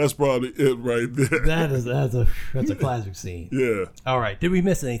 but yeah, that's probably it right there. That's a classic scene. Yeah. All right. Did we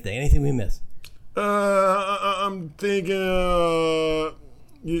miss anything? Anything we missed? I'm thinking, I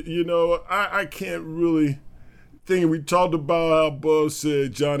can't really. We talked about how Buzz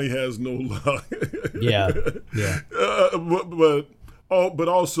said Johnny has no line. Yeah. But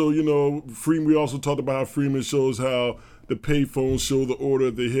also, Freeman. We also talked about how Freeman shows how the payphones show the order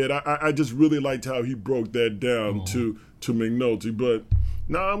of the hit. I just really liked how he broke that down to McNulty. But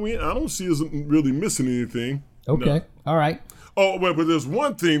I don't see us really missing anything. Okay. No. All right. Oh, but there's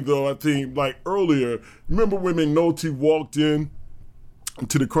one thing though. I think like earlier. Remember when McNulty walked in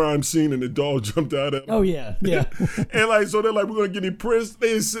to the crime scene and the dog jumped out at him? Oh yeah. And so they're like, we're gonna get him prints.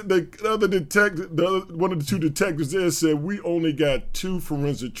 They said one of the two detectives there said we only got 2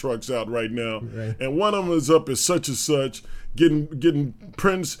 forensic trucks out right now, and one of them is up at such and such getting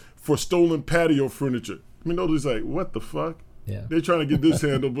prints for stolen patio furniture. McNulty's like, what the fuck? Yeah. They're trying to get this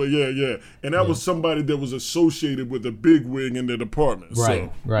handled, but yeah. And that was somebody that was associated with a big wig in the department. Right.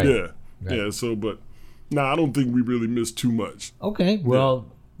 Yeah. So, but I don't think we really missed too much. Okay. Well,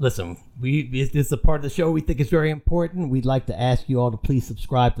 listen, this is a part of the show we think is very important. We'd like to ask you all to please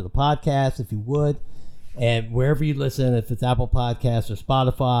subscribe to the podcast if you would, and wherever you listen, if it's Apple Podcasts or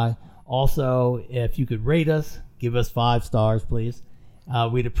Spotify. Also, if you could rate us, give us 5 stars, please.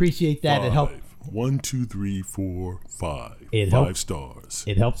 We'd appreciate that. 5. It helps. 1, 2, 3, 4, 5. 5 stars.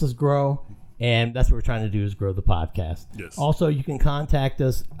 It helps us grow, and that's what we're trying to do is grow the podcast. Yes. Also, you can contact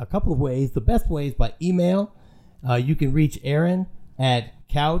us a couple of ways. The best way is by email. You can reach Aaron at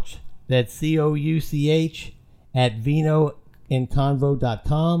couch, that's COUCH, at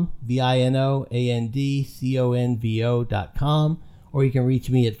vinoandconvo.com, VINOANDCONVO.com, or you can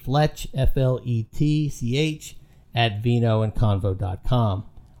reach me at Fletch, FLETCH, at vinoandconvo.com.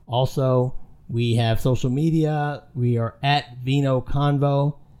 Also, we have social media. We are at Vino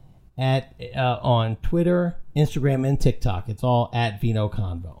Convo on Twitter, Instagram, and TikTok. It's all at Vino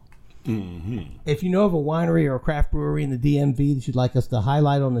Convo. Mm-hmm. If you know of a winery or a craft brewery in the DMV that you'd like us to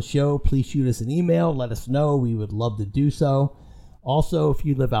highlight on the show, please shoot us an email. Let us know. We would love to do so. Also, if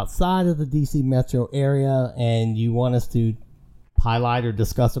you live outside of the DC metro area and you want us to highlight or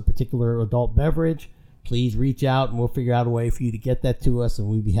discuss a particular adult beverage, please reach out and we'll figure out a way for you to get that to us, and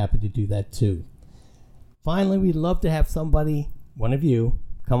we'd be happy to do that too. Finally, we'd love to have somebody, one of you,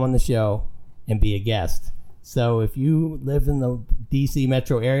 come on the show and be a guest. So if you live in the DC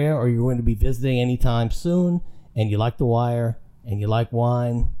metro area or you're going to be visiting anytime soon and you like The Wire and you like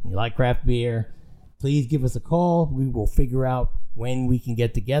wine, you like craft beer, please give us a call. We will figure out when we can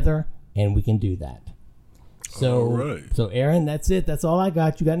get together and we can do that. So, all right. So Aaron, that's it. That's all I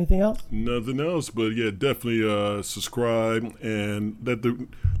got. You got anything else? Nothing else, but yeah, definitely subscribe and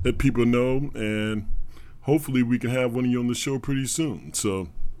let people know, and hopefully we can have one of you on the show pretty soon. So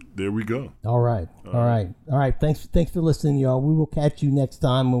there we go. All right. All right. Thanks for listening, y'all. We will catch you next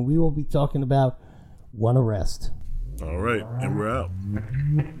time when we will be talking about One Arrest. All right, and we're out.